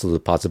there's also the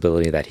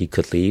possibility that he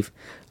could leave.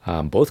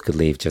 Both could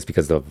leave just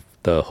because of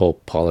the whole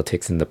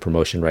politics in the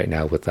promotion right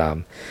now with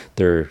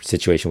their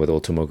situation with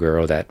Ultimo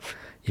Guerrero, that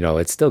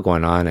it's still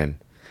going on. And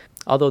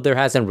although it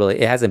hasn't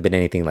been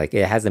anything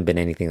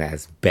that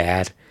is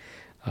bad.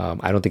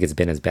 I don't think it's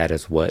been as bad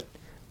as what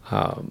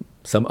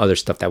some other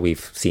stuff that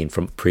we've seen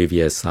from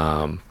previous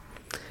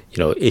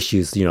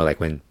issues, like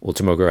when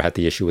Ultimo Guerrero had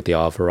the issue with the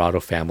Alvarado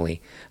family.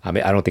 I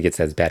mean, I don't think it's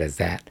as bad as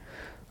that.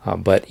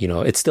 But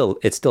it's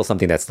still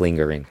something that's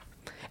lingering.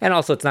 And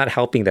also, it's not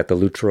helping that the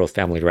Luchador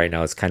family right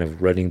now is kind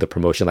of running the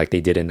promotion like they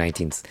did in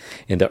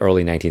the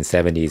early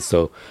 1970s.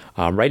 So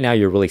right now,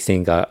 you're really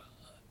seeing,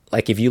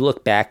 like, if you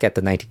look back at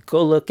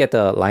go look at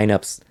the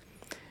lineups,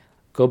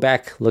 go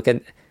back, look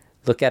at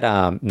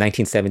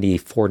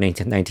 1974,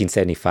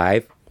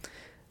 1975,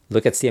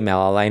 look at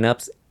CMLL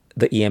lineups,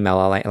 the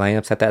EMLL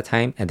lineups at that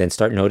time, and then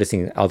start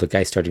noticing all the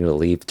guys starting to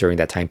leave during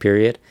that time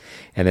period,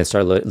 and then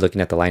start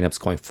looking at the lineups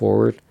going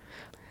forward.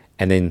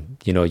 And then,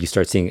 you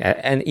start seeing,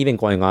 and even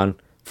going on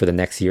for the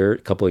next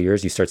couple of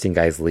years, you start seeing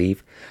guys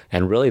leave.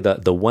 And really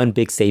the one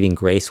big saving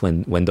grace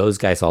when those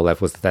guys all left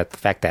was the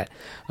fact that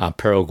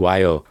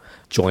Paraguayo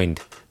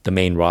joined the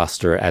main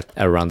roster at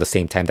around the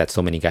same time that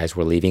so many guys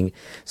were leaving.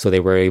 So they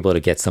were able to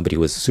get somebody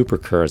who was super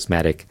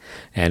charismatic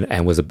and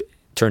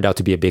turned out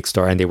to be a big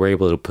star. And they were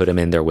able to put him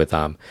in there with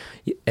El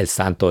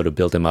Santo to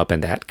build him up.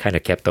 And that kind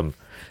of kept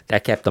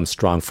them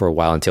strong for a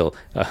while until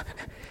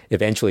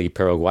eventually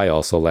Paraguay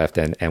also left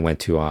and went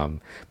to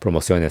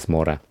Promociones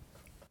Mora.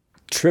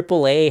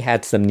 AAA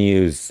had some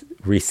news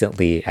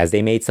recently as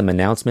they made some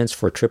announcements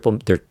for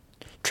their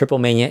Triple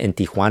Mania in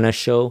Tijuana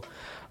show,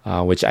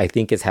 which I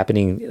think is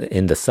happening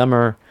in the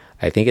summer.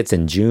 I think it's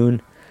in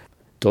June.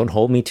 Don't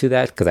hold me to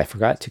that because I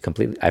forgot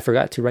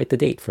to write the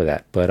date for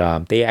that.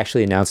 But they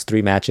actually announced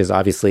 3 matches.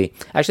 Obviously,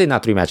 actually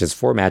not 3 matches,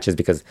 4 matches,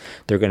 because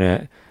they're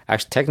gonna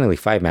actually technically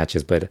 5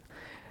 matches, but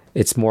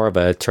it's more of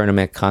a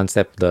tournament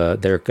concept.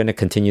 They're gonna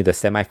continue the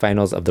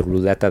semifinals of the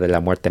Ruleta de la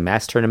Muerte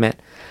Mass Tournament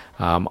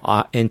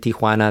in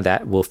Tijuana.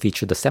 That will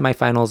feature the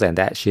semifinals, and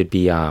that should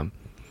be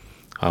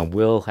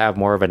we'll have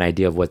more of an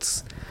idea of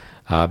what's.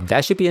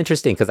 That should be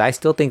interesting because I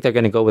still think they're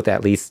going to go with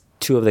at least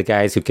 2 of the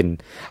guys who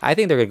can. I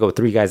think they're going to go with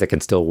 3 guys that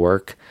can still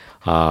work.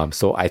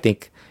 So I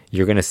think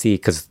you're going to see,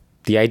 because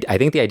I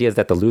think the idea is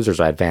that the losers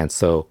are advanced.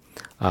 So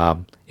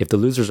if the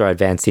losers are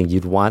advancing,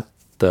 you'd want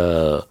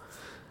the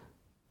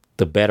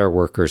better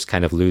workers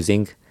kind of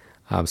losing.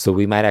 So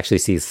we might actually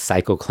see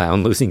Psycho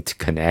Clown losing to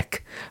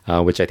Connect,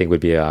 which I think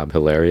would be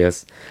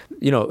hilarious.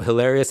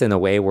 Hilarious in a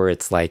way where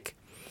it's like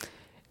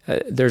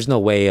there's no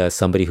way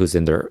somebody who's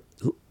in their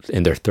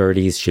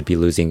 30s should be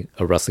losing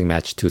a wrestling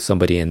match to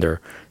somebody in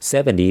their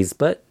 70s,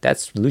 but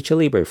that's Lucha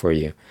Libre for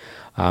you.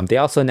 They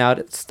also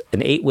announced an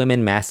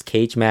 8-women masked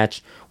cage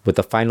match, with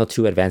the final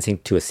 2 advancing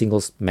to a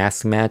singles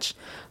mask match.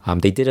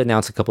 They did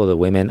announce a couple of the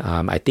women.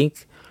 I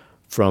think,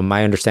 from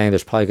my understanding,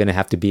 there's probably going to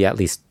have to be at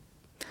least,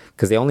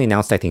 because they only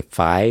announced, I think,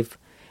 5,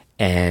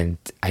 and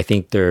I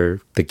think the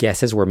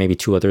guesses were maybe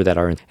 2 other that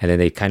aren't, and then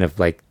they kind of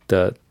like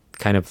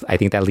I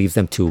think that leaves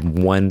them to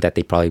 1 that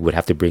they probably would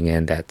have to bring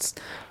in that's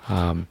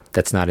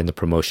not in the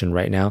promotion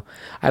right now.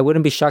 I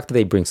wouldn't be shocked if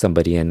they bring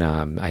somebody in.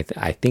 I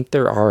think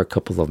there are a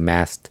couple of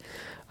masked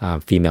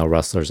female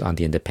wrestlers on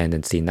the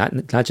independent scene,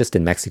 not just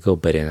in Mexico,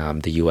 but in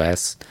the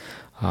US,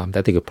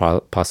 that they could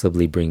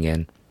possibly bring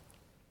in.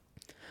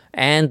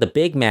 And the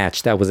big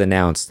match that was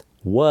announced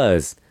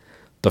was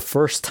the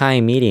first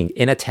time meeting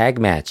in a tag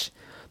match.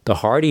 The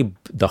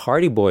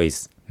Hardy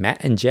Boys,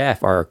 Matt and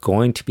Jeff, are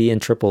going to be in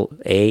Triple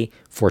A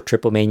for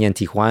Triple Mania in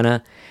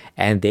Tijuana,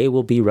 and they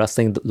will be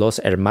wrestling Los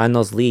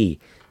Hermanos Lee,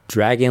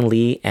 Dragon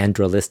Lee, and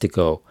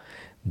Dralistico.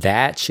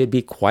 That should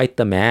be quite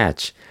the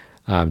match,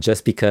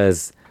 just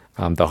because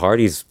the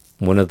Hardys,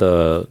 one of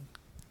the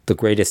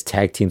greatest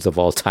tag teams of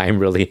all time,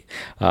 really,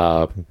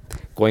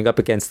 going up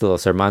against the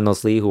Los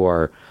Hermanos Lee, who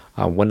are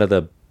one of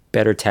the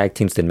better tag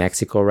teams in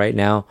Mexico right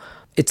now.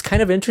 It's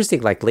kind of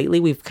interesting. Like lately,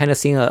 we've kind of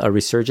seen a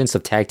resurgence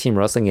of tag team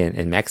wrestling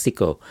in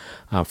Mexico,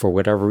 for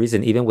whatever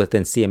reason. Even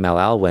within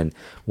CMLL,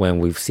 when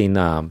we've seen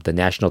the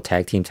national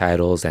tag team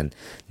titles, and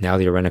now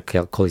the Arena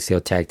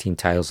Coliseo tag team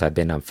titles have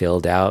been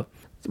filled out.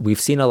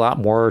 We've seen a lot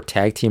more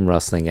tag team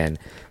wrestling, and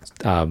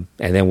then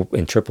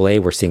in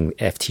AAA, we're seeing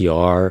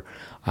FTR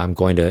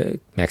going to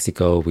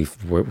Mexico.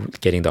 We're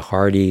getting the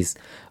Hardys,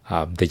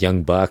 the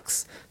Young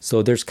Bucks.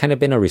 So there's kind of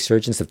been a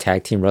resurgence of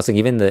tag team wrestling.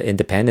 Even the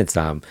independents.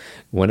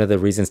 One of the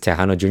reasons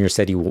Tejano Jr.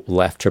 said he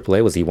left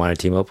AAA was he wanted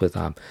to team up with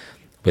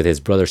his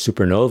brother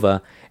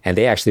Supernova, and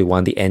they actually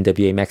won the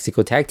NWA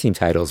Mexico tag team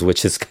titles,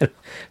 which is kind of,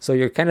 so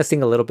you're kind of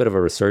seeing a little bit of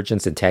a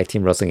resurgence in tag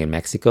team wrestling in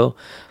Mexico.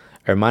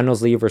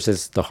 Hermanos Lee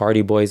versus the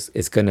Hardy Boys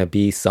is going to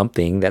be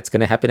something that's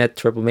going to happen at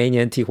Triple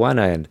Mania in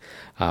Tijuana, and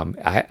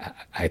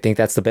I think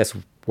that's the best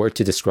word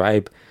to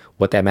describe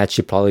what that match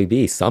should probably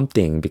be,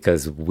 something,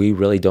 because we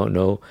really don't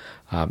know.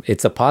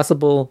 It's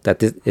possible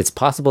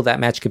that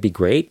match could be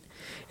great.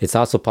 It's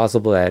also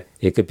possible that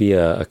it could be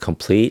a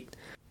complete,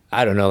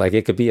 I don't know, like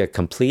it could be a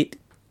complete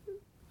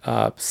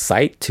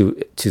sight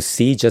to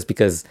see, just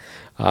because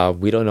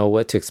we don't know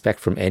what to expect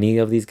from any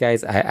of these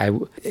guys.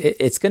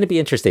 It's going to be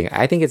interesting.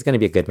 I think it's going to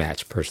be a good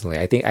match, personally.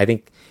 I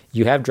think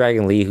you have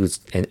Dragon Lee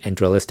and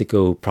Dralistico,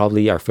 who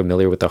probably are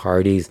familiar with the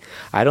Hardys.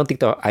 I don't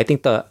think the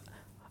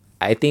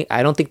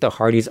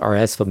Hardys are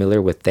as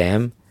familiar with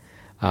them.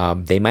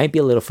 They might be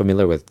a little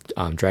familiar with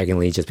Dragon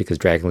Lee, just because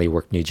Dragon Lee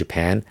worked New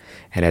Japan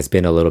and has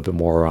been a little bit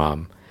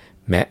more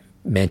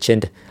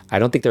mentioned. I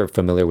don't think they're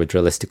familiar with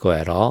Dralistico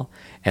at all,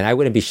 and I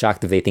wouldn't be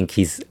shocked if they think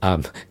he's.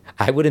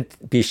 I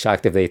wouldn't be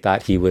shocked if they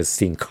thought he was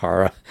Sin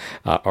Cara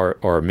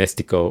or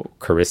Mystico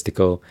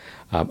Caristico.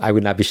 I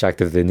would not be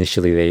shocked if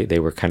initially they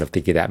were kind of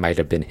thinking that might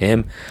have been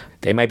him.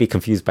 They might be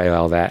confused by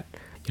all that.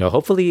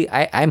 Hopefully,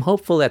 I'm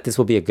hopeful that this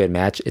will be a good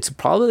match. It's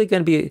probably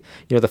going to be,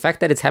 the fact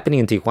that it's happening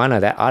in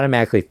Tijuana, that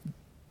automatically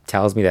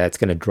tells me that it's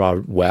going to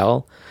draw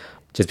well,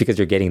 just because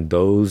you're getting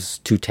those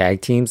 2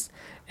 tag teams,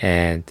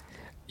 and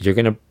you're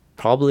going to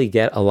probably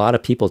get a lot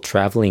of people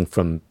traveling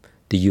from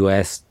the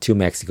U.S. to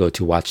Mexico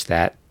to watch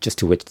that, just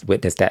to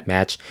witness that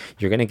match.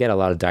 You're going to get a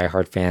lot of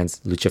diehard fans,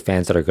 Lucha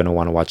fans, that are going to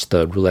want to watch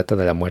the Ruleta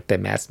de la Muerte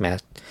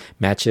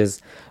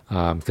matches,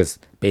 because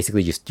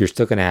basically you're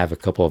still going to have a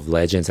couple of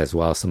legends as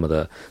well, some of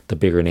the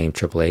bigger name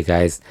AAA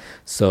guys.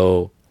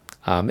 So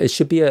it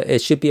should be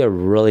a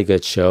really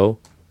good show.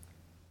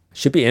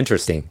 Should be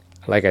interesting.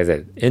 Like I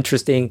said,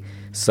 interesting,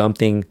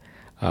 something.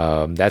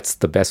 That's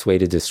the best way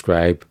to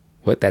describe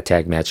what that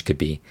tag match could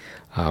be.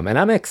 And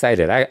I'm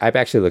excited. I'm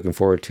actually looking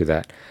forward to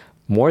that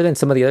more than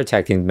some of the other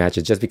tag team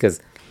matches, just because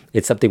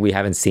it's something we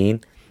haven't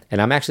seen.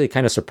 And I'm actually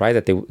kind of surprised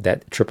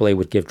that AAA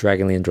would give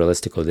Dragon Lee and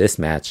Dralistico this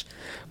match.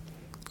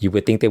 You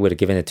would think they would have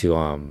given it to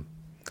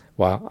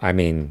well, I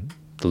mean,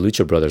 the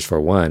Lucha Brothers for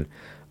one,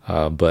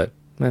 but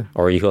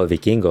or Hijo de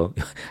Vikingo.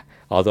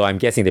 Although I'm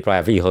guessing they probably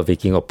have Hijo de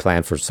Vikingo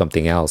planned for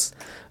something else.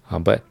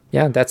 But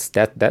yeah,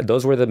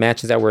 those were the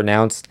matches that were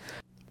announced.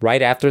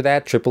 Right after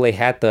that, AAA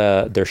had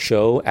their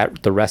show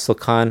at the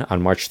WrestleCon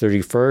on March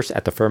 31st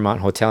at the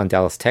Fairmont Hotel in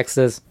Dallas,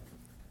 Texas.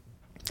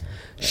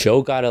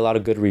 Show got a lot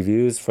of good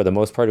reviews. For the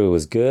most part, it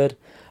was good.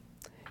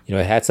 You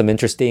know, it had some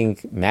interesting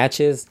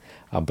matches.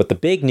 But the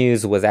big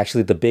news was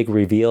actually the big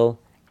reveal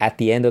at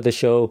the end of the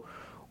show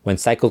when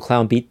Psycho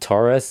Clown beat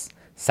Taurus.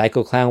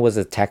 Psycho Clown was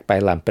attacked by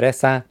La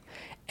Empresa,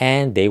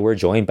 and they were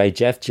joined by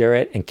Jeff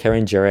Jarrett and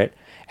Karen Jarrett.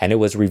 And it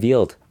was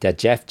revealed that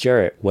Jeff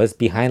Jarrett was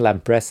behind La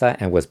Empresa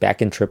and was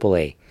back in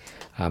AAA.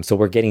 So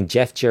we're getting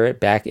Jeff Jarrett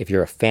back. If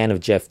you're a fan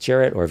of Jeff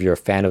Jarrett, or if you're a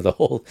fan of the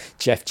whole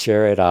Jeff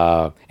Jarrett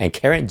and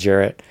Karen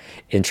Jarrett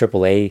in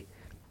AAA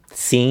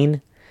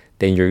scene,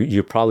 then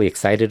you're probably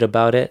excited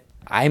about it.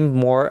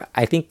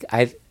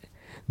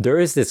 There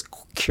is this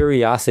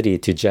curiosity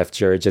to Jeff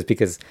Jarrett just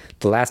because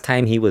the last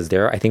time he was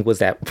there, I think was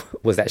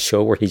that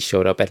show where he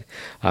showed up at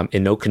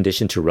in no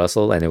condition to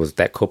wrestle, and it was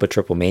that Copa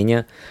Triple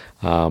Mania.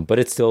 But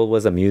it still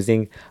was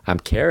amusing.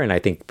 Karen, I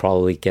think,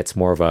 probably gets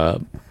more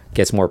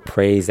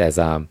praise as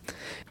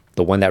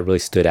the one that really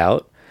stood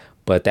out.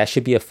 But that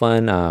should be a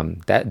fun.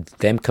 That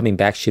them coming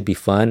back should be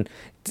fun.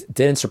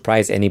 Didn't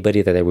surprise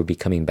anybody that they would be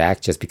coming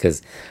back, just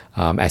because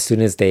as soon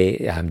as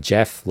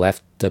Jeff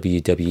left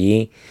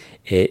WWE,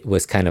 it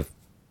was kind of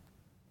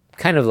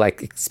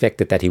like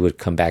expected that he would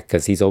come back,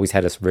 because he's always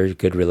had a very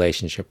good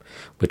relationship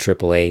with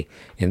AAA,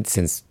 and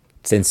since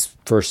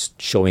first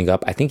showing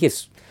up, I think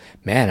he's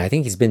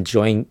been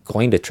going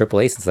to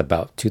AAA since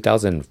about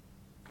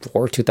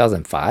 2004,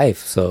 2005.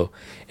 So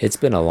it's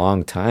been a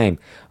long time,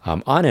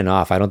 on and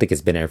off. I don't think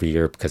it's been every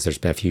year, because there's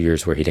been a few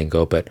years where he didn't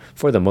go, but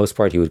for the most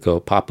part, he would go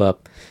pop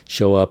up,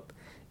 show up,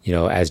 you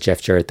know, as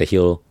Jeff Jarrett, the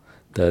heel,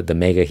 the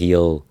mega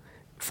heel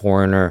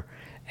foreigner.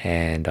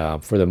 And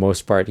for the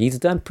most part, he's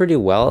done pretty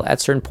well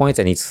at certain points,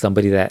 and he's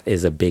somebody that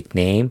is a big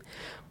name,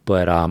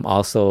 but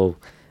also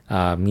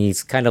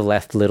he's kind of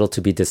left little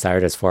to be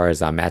desired as far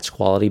as match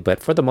quality.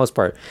 But for the most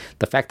part,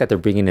 the fact that they're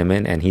bringing him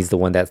in and he's the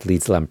one that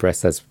leads La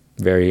Empresa is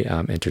very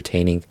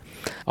entertaining.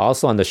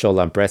 Also on the show,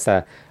 La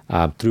Empresa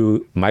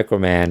threw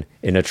Microman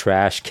in a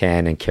trash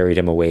can and carried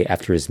him away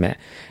after his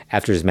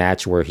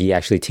match, where he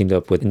actually teamed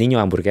up with Niño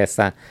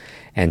Hamburguesa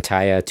and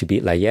Taya to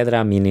beat La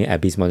Hiedra, Mini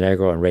Abismo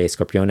Negro, and Rey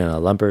Escorpion in a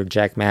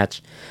lumberjack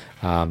match.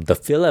 The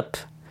Phillip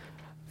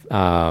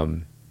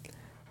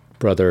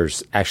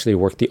brothers actually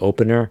worked the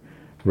opener,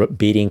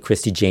 beating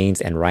Christy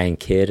Janes and Ryan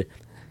Kidd.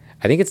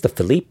 I think it's the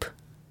Philippe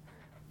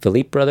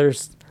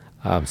brothers.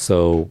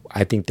 So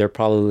I think they're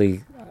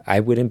probably, I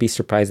wouldn't be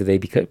surprised if they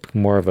become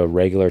more of a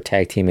regular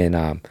tag team in,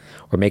 or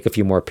make a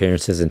few more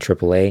appearances in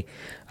AAA.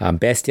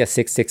 Bestia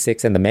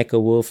 666 and the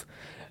Mecha Wolf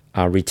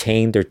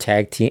retained their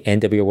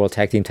NWA World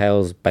Tag Team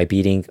titles by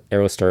beating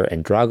Aerostar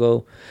and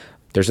Drago.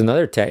 There's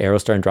another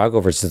Aerostar and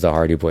Drago versus the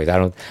Hardy Boys.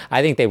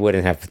 I think they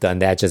wouldn't have done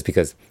that just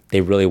because they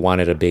really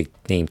wanted a big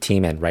name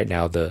team, and right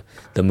now the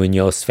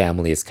Munoz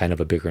family is kind of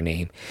a bigger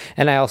name.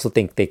 And I also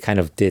think they kind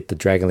of did the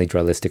Dragon Lee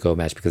Dralistico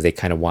match because they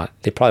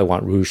probably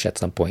want Roosh at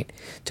some point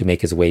to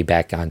make his way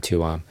back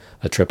onto a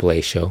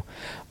AAA show.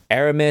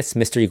 Aramis,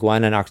 Mr.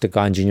 Iguana, and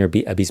Octagon Jr.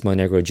 beat Abismo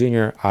Negro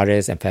Jr.,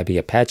 Ares, and Fabi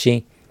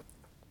Apache.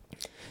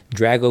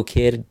 Drago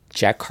Kid,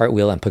 Jack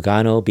Cartwheel, and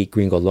Pagano beat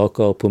Gringo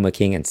Loco, Puma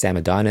King, and Sam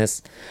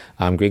Adonis.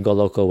 Gringo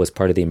Loco was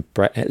part of the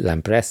La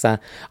Empresa.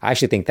 I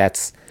actually think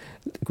that's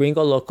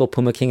Gringo Loco,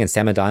 Puma King, and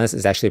Sam Adonis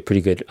is actually a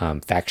pretty good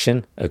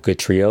faction, a good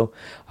trio.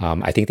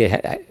 I think they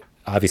had,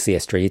 obviously,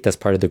 Estrellita's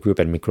part of the group,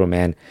 and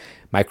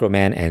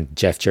Microman, and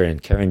Jeff Jarrett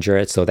and Karen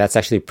Jarrett. So that's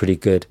actually pretty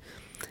good.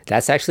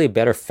 That's actually a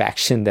better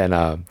faction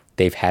than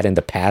they've had in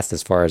the past,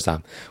 as far as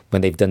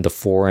when they've done the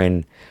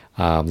foreign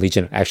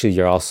Legion. Actually,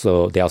 they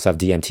also have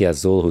DMT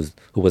Azul,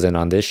 who wasn't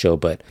on this show,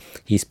 but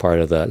he's part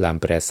of the La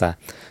Empresa.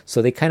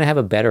 So they kind of have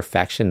a better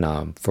faction.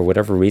 For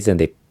whatever reason,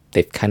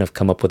 they've kind of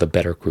come up with a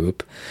better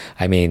group.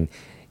 I mean,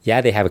 yeah,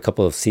 they have a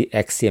couple of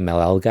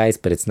ex-CMLL guys,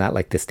 but it's not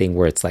like this thing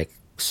where it's like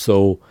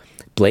so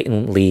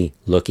blatantly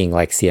looking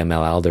like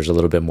CMLL. There's a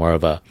little bit more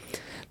of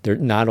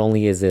not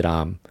only is it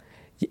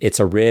it's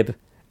a rib,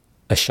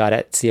 a shot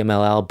at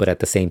CMLL, but at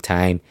the same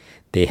time,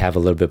 they have a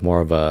little bit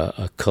more of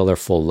a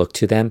colorful look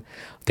to them.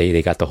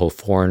 They got the whole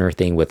foreigner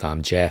thing with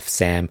Jeff,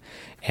 Sam,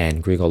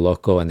 and Gringo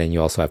Loco, and then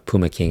you also have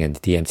Puma King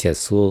and DMT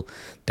Azul,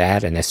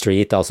 that, and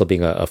Estrellita also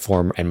being a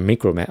form, and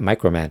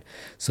Microman.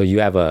 So you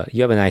have a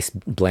nice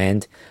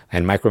blend,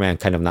 and Microman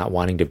kind of not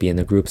wanting to be in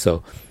the group,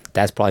 so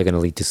that's probably going to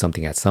lead to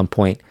something at some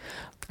point.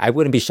 I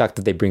wouldn't be shocked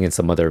if they bring in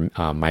some other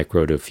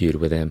Micro to feud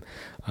with him,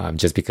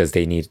 just because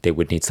they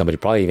would need somebody,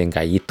 probably even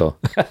Gallito.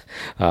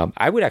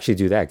 I would actually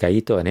do that,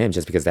 Gallito and him,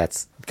 just because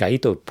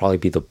Gallito would probably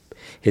be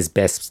his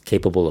best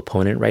capable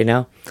opponent right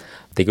now.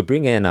 They could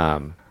bring in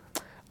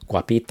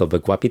Guapito,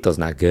 but Guapito's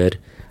not good.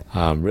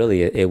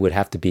 Really, it would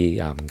have to be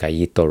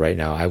Gallito right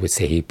now. I would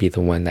say he'd be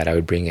the one that I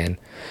would bring in.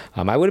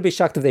 I wouldn't be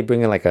shocked if they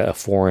bring in like a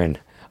foreign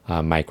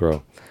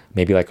Micro.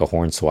 maybe like a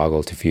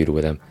Hornswoggle to feud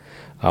with him.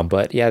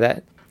 But yeah,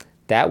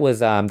 that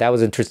was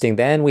interesting.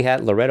 Then we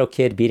had Laredo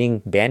Kid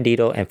beating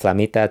Bandito and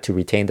Flamita to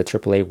retain the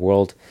AAA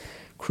World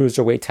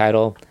Cruiserweight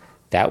title.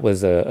 That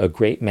was a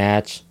great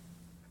match.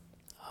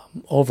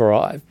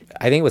 Overall,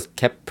 I think it was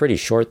kept pretty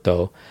short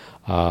though,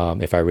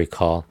 if I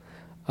recall.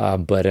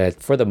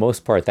 But for the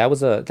most part, that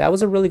was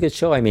a really good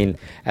show. I mean,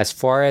 as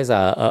far as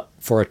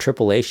for a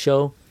AAA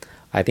show,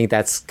 I think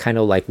that's kind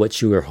of like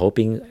what you were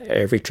hoping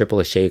every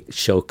AAA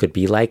show could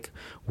be like,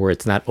 where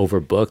it's not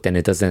overbooked and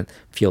it doesn't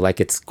feel like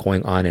it's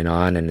going on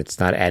and it's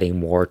not adding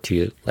more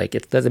to, like,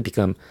 it doesn't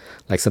become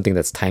like something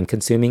that's time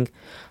consuming.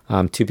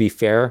 To be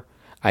fair,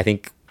 I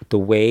think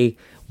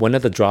one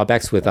of the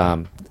drawbacks with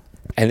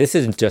and this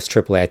isn't just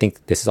AAA, I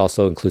think this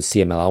also includes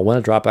CMLL. One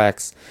of the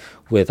drawbacks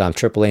with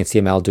AAA and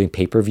CMLL doing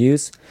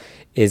pay-per-views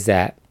is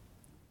that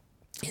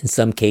in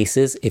some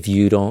cases, if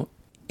you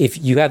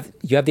have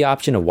the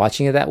option of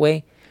watching it that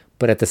way,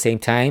 but at the same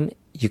time,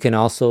 you can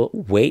also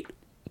wait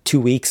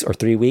 2 weeks or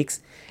 3 weeks,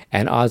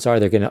 and odds are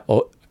they're going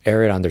to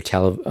air it on their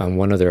on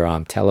one of their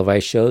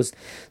televised shows.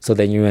 So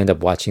then you end up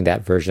watching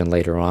that version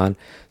later on.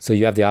 So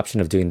you have the option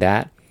of doing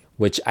that,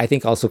 which I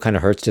think also kind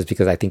of hurts, just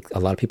because I think a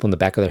lot of people in the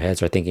back of their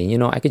heads are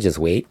thinking, I could just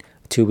wait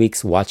 2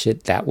 weeks, watch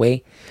it that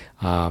way.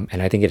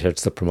 And I think it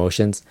hurts the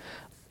promotions.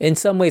 In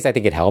some ways, I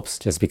think it helps,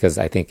 just because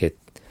I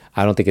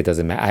don't think it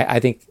doesn't matter. I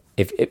think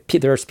if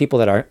there's people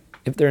that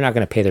if they're not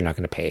going to pay, they're not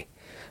going to pay.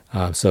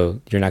 So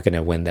you're not going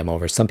to win them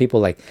over. Some people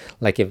like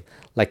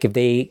if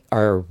they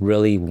are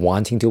really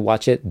wanting to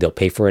watch it, they'll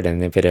pay for it.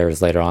 And if it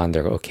airs later on,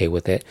 they're okay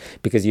with it,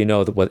 because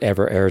that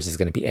whatever airs is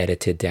going to be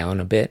edited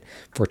down a bit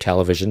for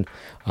television.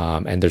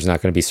 And there's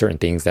not going to be certain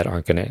things that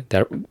aren't going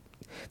to,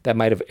 that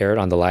might have aired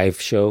on the live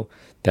show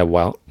that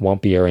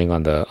won't be airing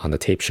on the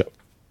tape show.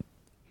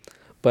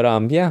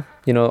 But yeah,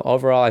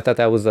 overall, I thought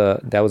that was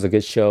a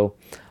good show.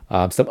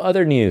 Some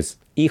other news: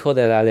 Hijo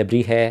de la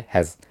Alebrije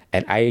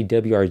and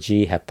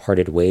IWRG have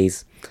parted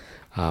ways.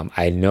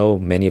 I know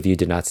many of you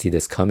did not see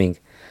this coming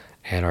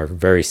and are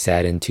very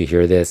saddened to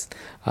hear this.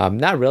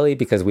 Not really,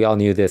 because we all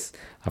knew this.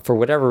 For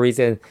whatever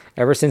reason,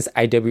 ever since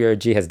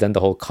IWRG has done the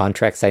whole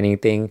contract signing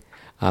thing,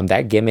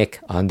 that gimmick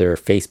on their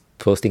face,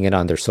 posting it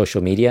on their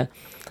social media,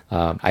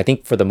 I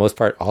think for the most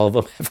part, all of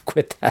them have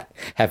quit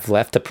have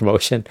left the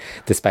promotion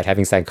despite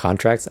having signed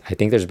contracts. I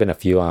think there's been a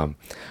few.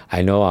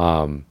 I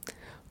know,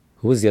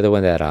 who was the other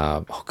one that,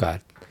 oh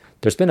God,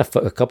 there's been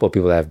a couple of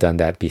people that have done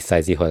that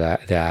besides Hijo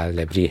de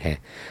Alebrije.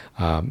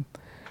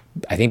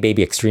 I think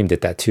Baby Extreme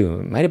did that too.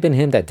 It might have been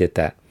him that did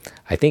that.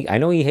 I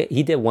know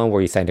he did one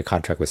where he signed a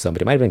contract with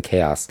somebody. It might have been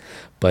Chaos,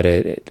 but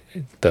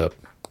the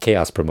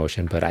Chaos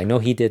promotion. But I know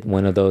he did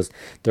one of those.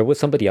 There was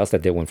somebody else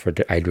that did one for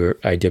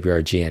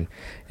IWRG,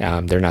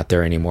 and they're not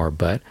there anymore.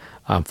 But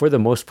for the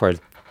most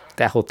part,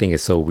 that whole thing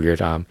is so weird.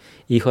 Hijo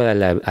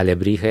de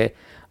Alebrije,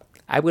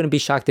 I wouldn't be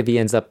shocked if he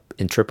ends up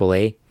in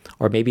AAA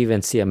or maybe even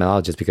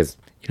CMLL, just because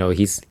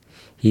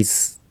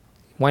he's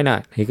why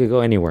not? He could go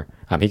anywhere.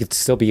 He could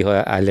still be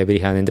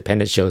Alebrije on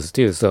independent shows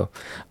too, so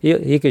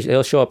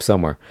he'll show up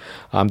somewhere.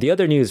 The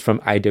other news from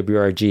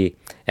IWRG,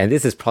 and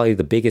this is probably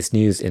the biggest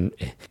news in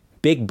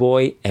Big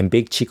Boy and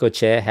Big Chico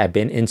Che have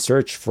been in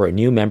search for a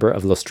new member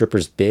of Los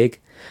Strippers Big.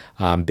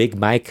 Big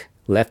Mike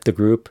left the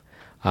group.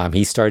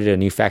 He started a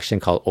new faction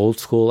called Old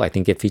School. I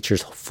think it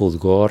features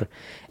Fulgor.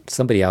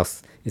 Somebody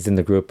else is in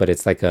the group, but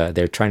it's like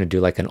they're trying to do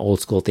like an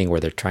old school thing where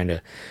they're trying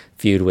to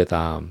feud with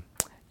all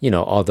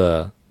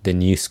the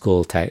new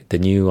school type, the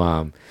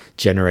new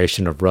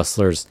generation of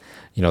wrestlers,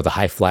 the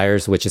high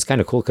flyers, which is kind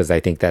of cool, because I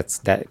think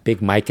that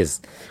Big Mike is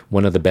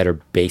one of the better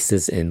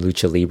bases in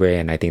Lucha Libre,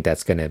 and I think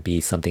that's going to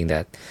be something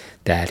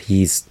that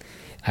he's,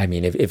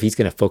 if he's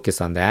going to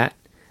focus on that,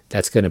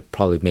 that's going to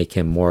probably make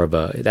him more of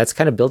that's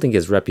kind of building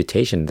his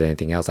reputation than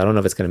anything else. I don't know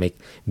if it's going to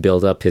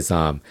build up his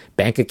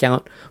bank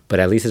account,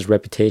 but at least his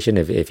reputation,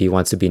 if he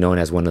wants to be known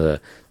as one of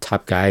the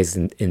top guys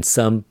in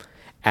some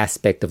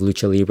aspect of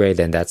Lucha Libre,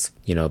 then that's,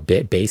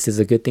 base is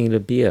a good thing to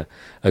be.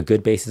 A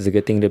good base is a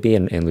good thing to be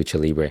in Lucha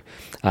Libre.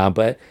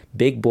 But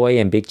Big Boy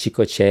and Big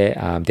Chico Che,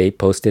 they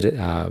posted,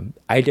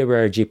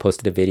 IWRG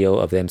posted a video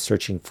of them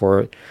searching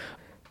for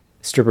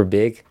Stripper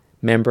Big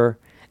member,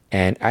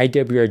 and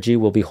IWRG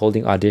will be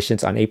holding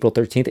auditions on April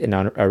 13th in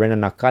Arena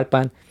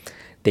Naucalpan.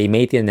 They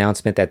made the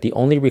announcement that the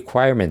only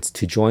requirements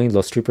to join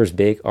Los Strippers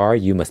Big are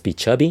you must be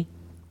chubby,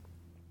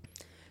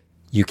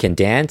 you can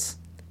dance,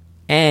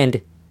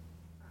 and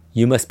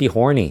you must be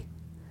horny,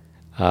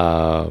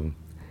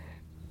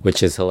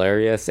 which is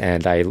hilarious.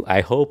 And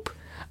I hope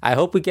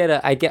we get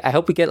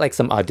like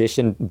some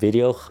audition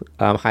video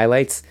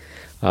highlights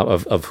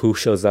of who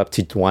shows up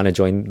to want to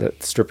join the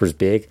Strippers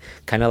Big,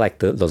 kind of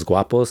like Los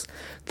Guapos,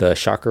 the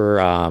Shocker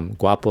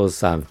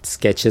Guapos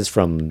sketches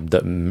from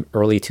the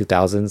early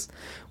 2000s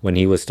when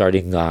he was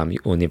starting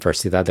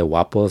Universidad de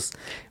Guapos.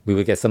 We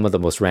would get some of the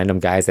most random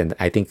guys, and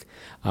I think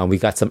we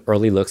got some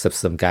early looks of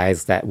some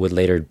guys that would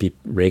later be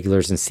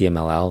regulars in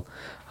CMLL.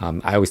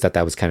 I always thought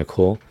that was kind of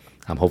cool.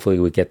 Hopefully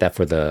we get that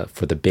for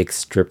the Big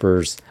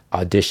Strippers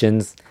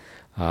auditions.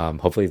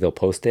 Hopefully they'll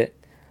post it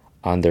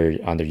on their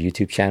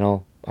YouTube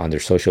channel. on their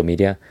social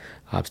media.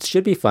 It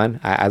should be fun.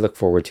 I look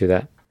forward to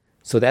that.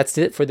 So that's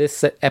it for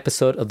this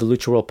episode of the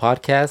Lucha World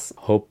Podcast.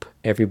 Hope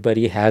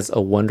everybody has a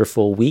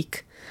wonderful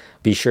week.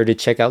 Be sure to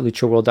check out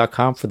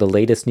luchaworld.com for the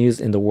latest news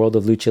in the world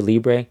of Lucha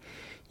Libre.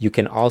 You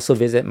can also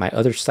visit my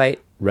other site,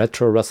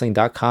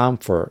 retrowrestling.com,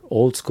 for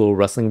old school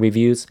wrestling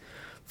reviews.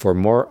 For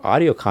more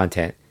audio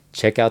content,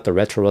 check out the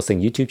Retro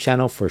Wrestling YouTube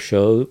channel for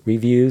show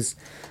reviews,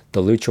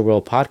 the Lucha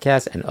World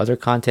Podcast, and other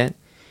content.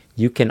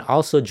 You can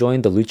also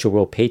join the Lucha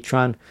World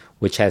Patreon,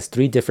 which has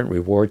 3 different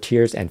reward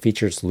tiers and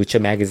features Lucha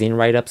Magazine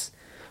write-ups,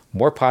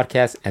 more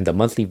podcasts, and the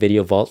monthly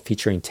video vault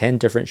featuring 10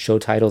 different show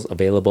titles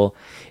available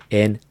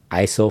in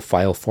ISO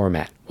file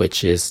format,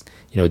 which is,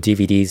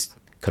 DVDs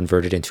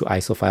converted into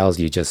ISO files.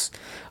 You just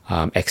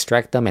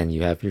extract them and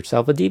you have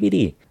yourself a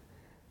DVD.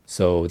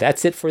 So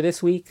that's it for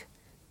this week.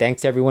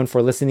 Thanks everyone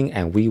for listening,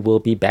 and we will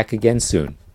be back again soon.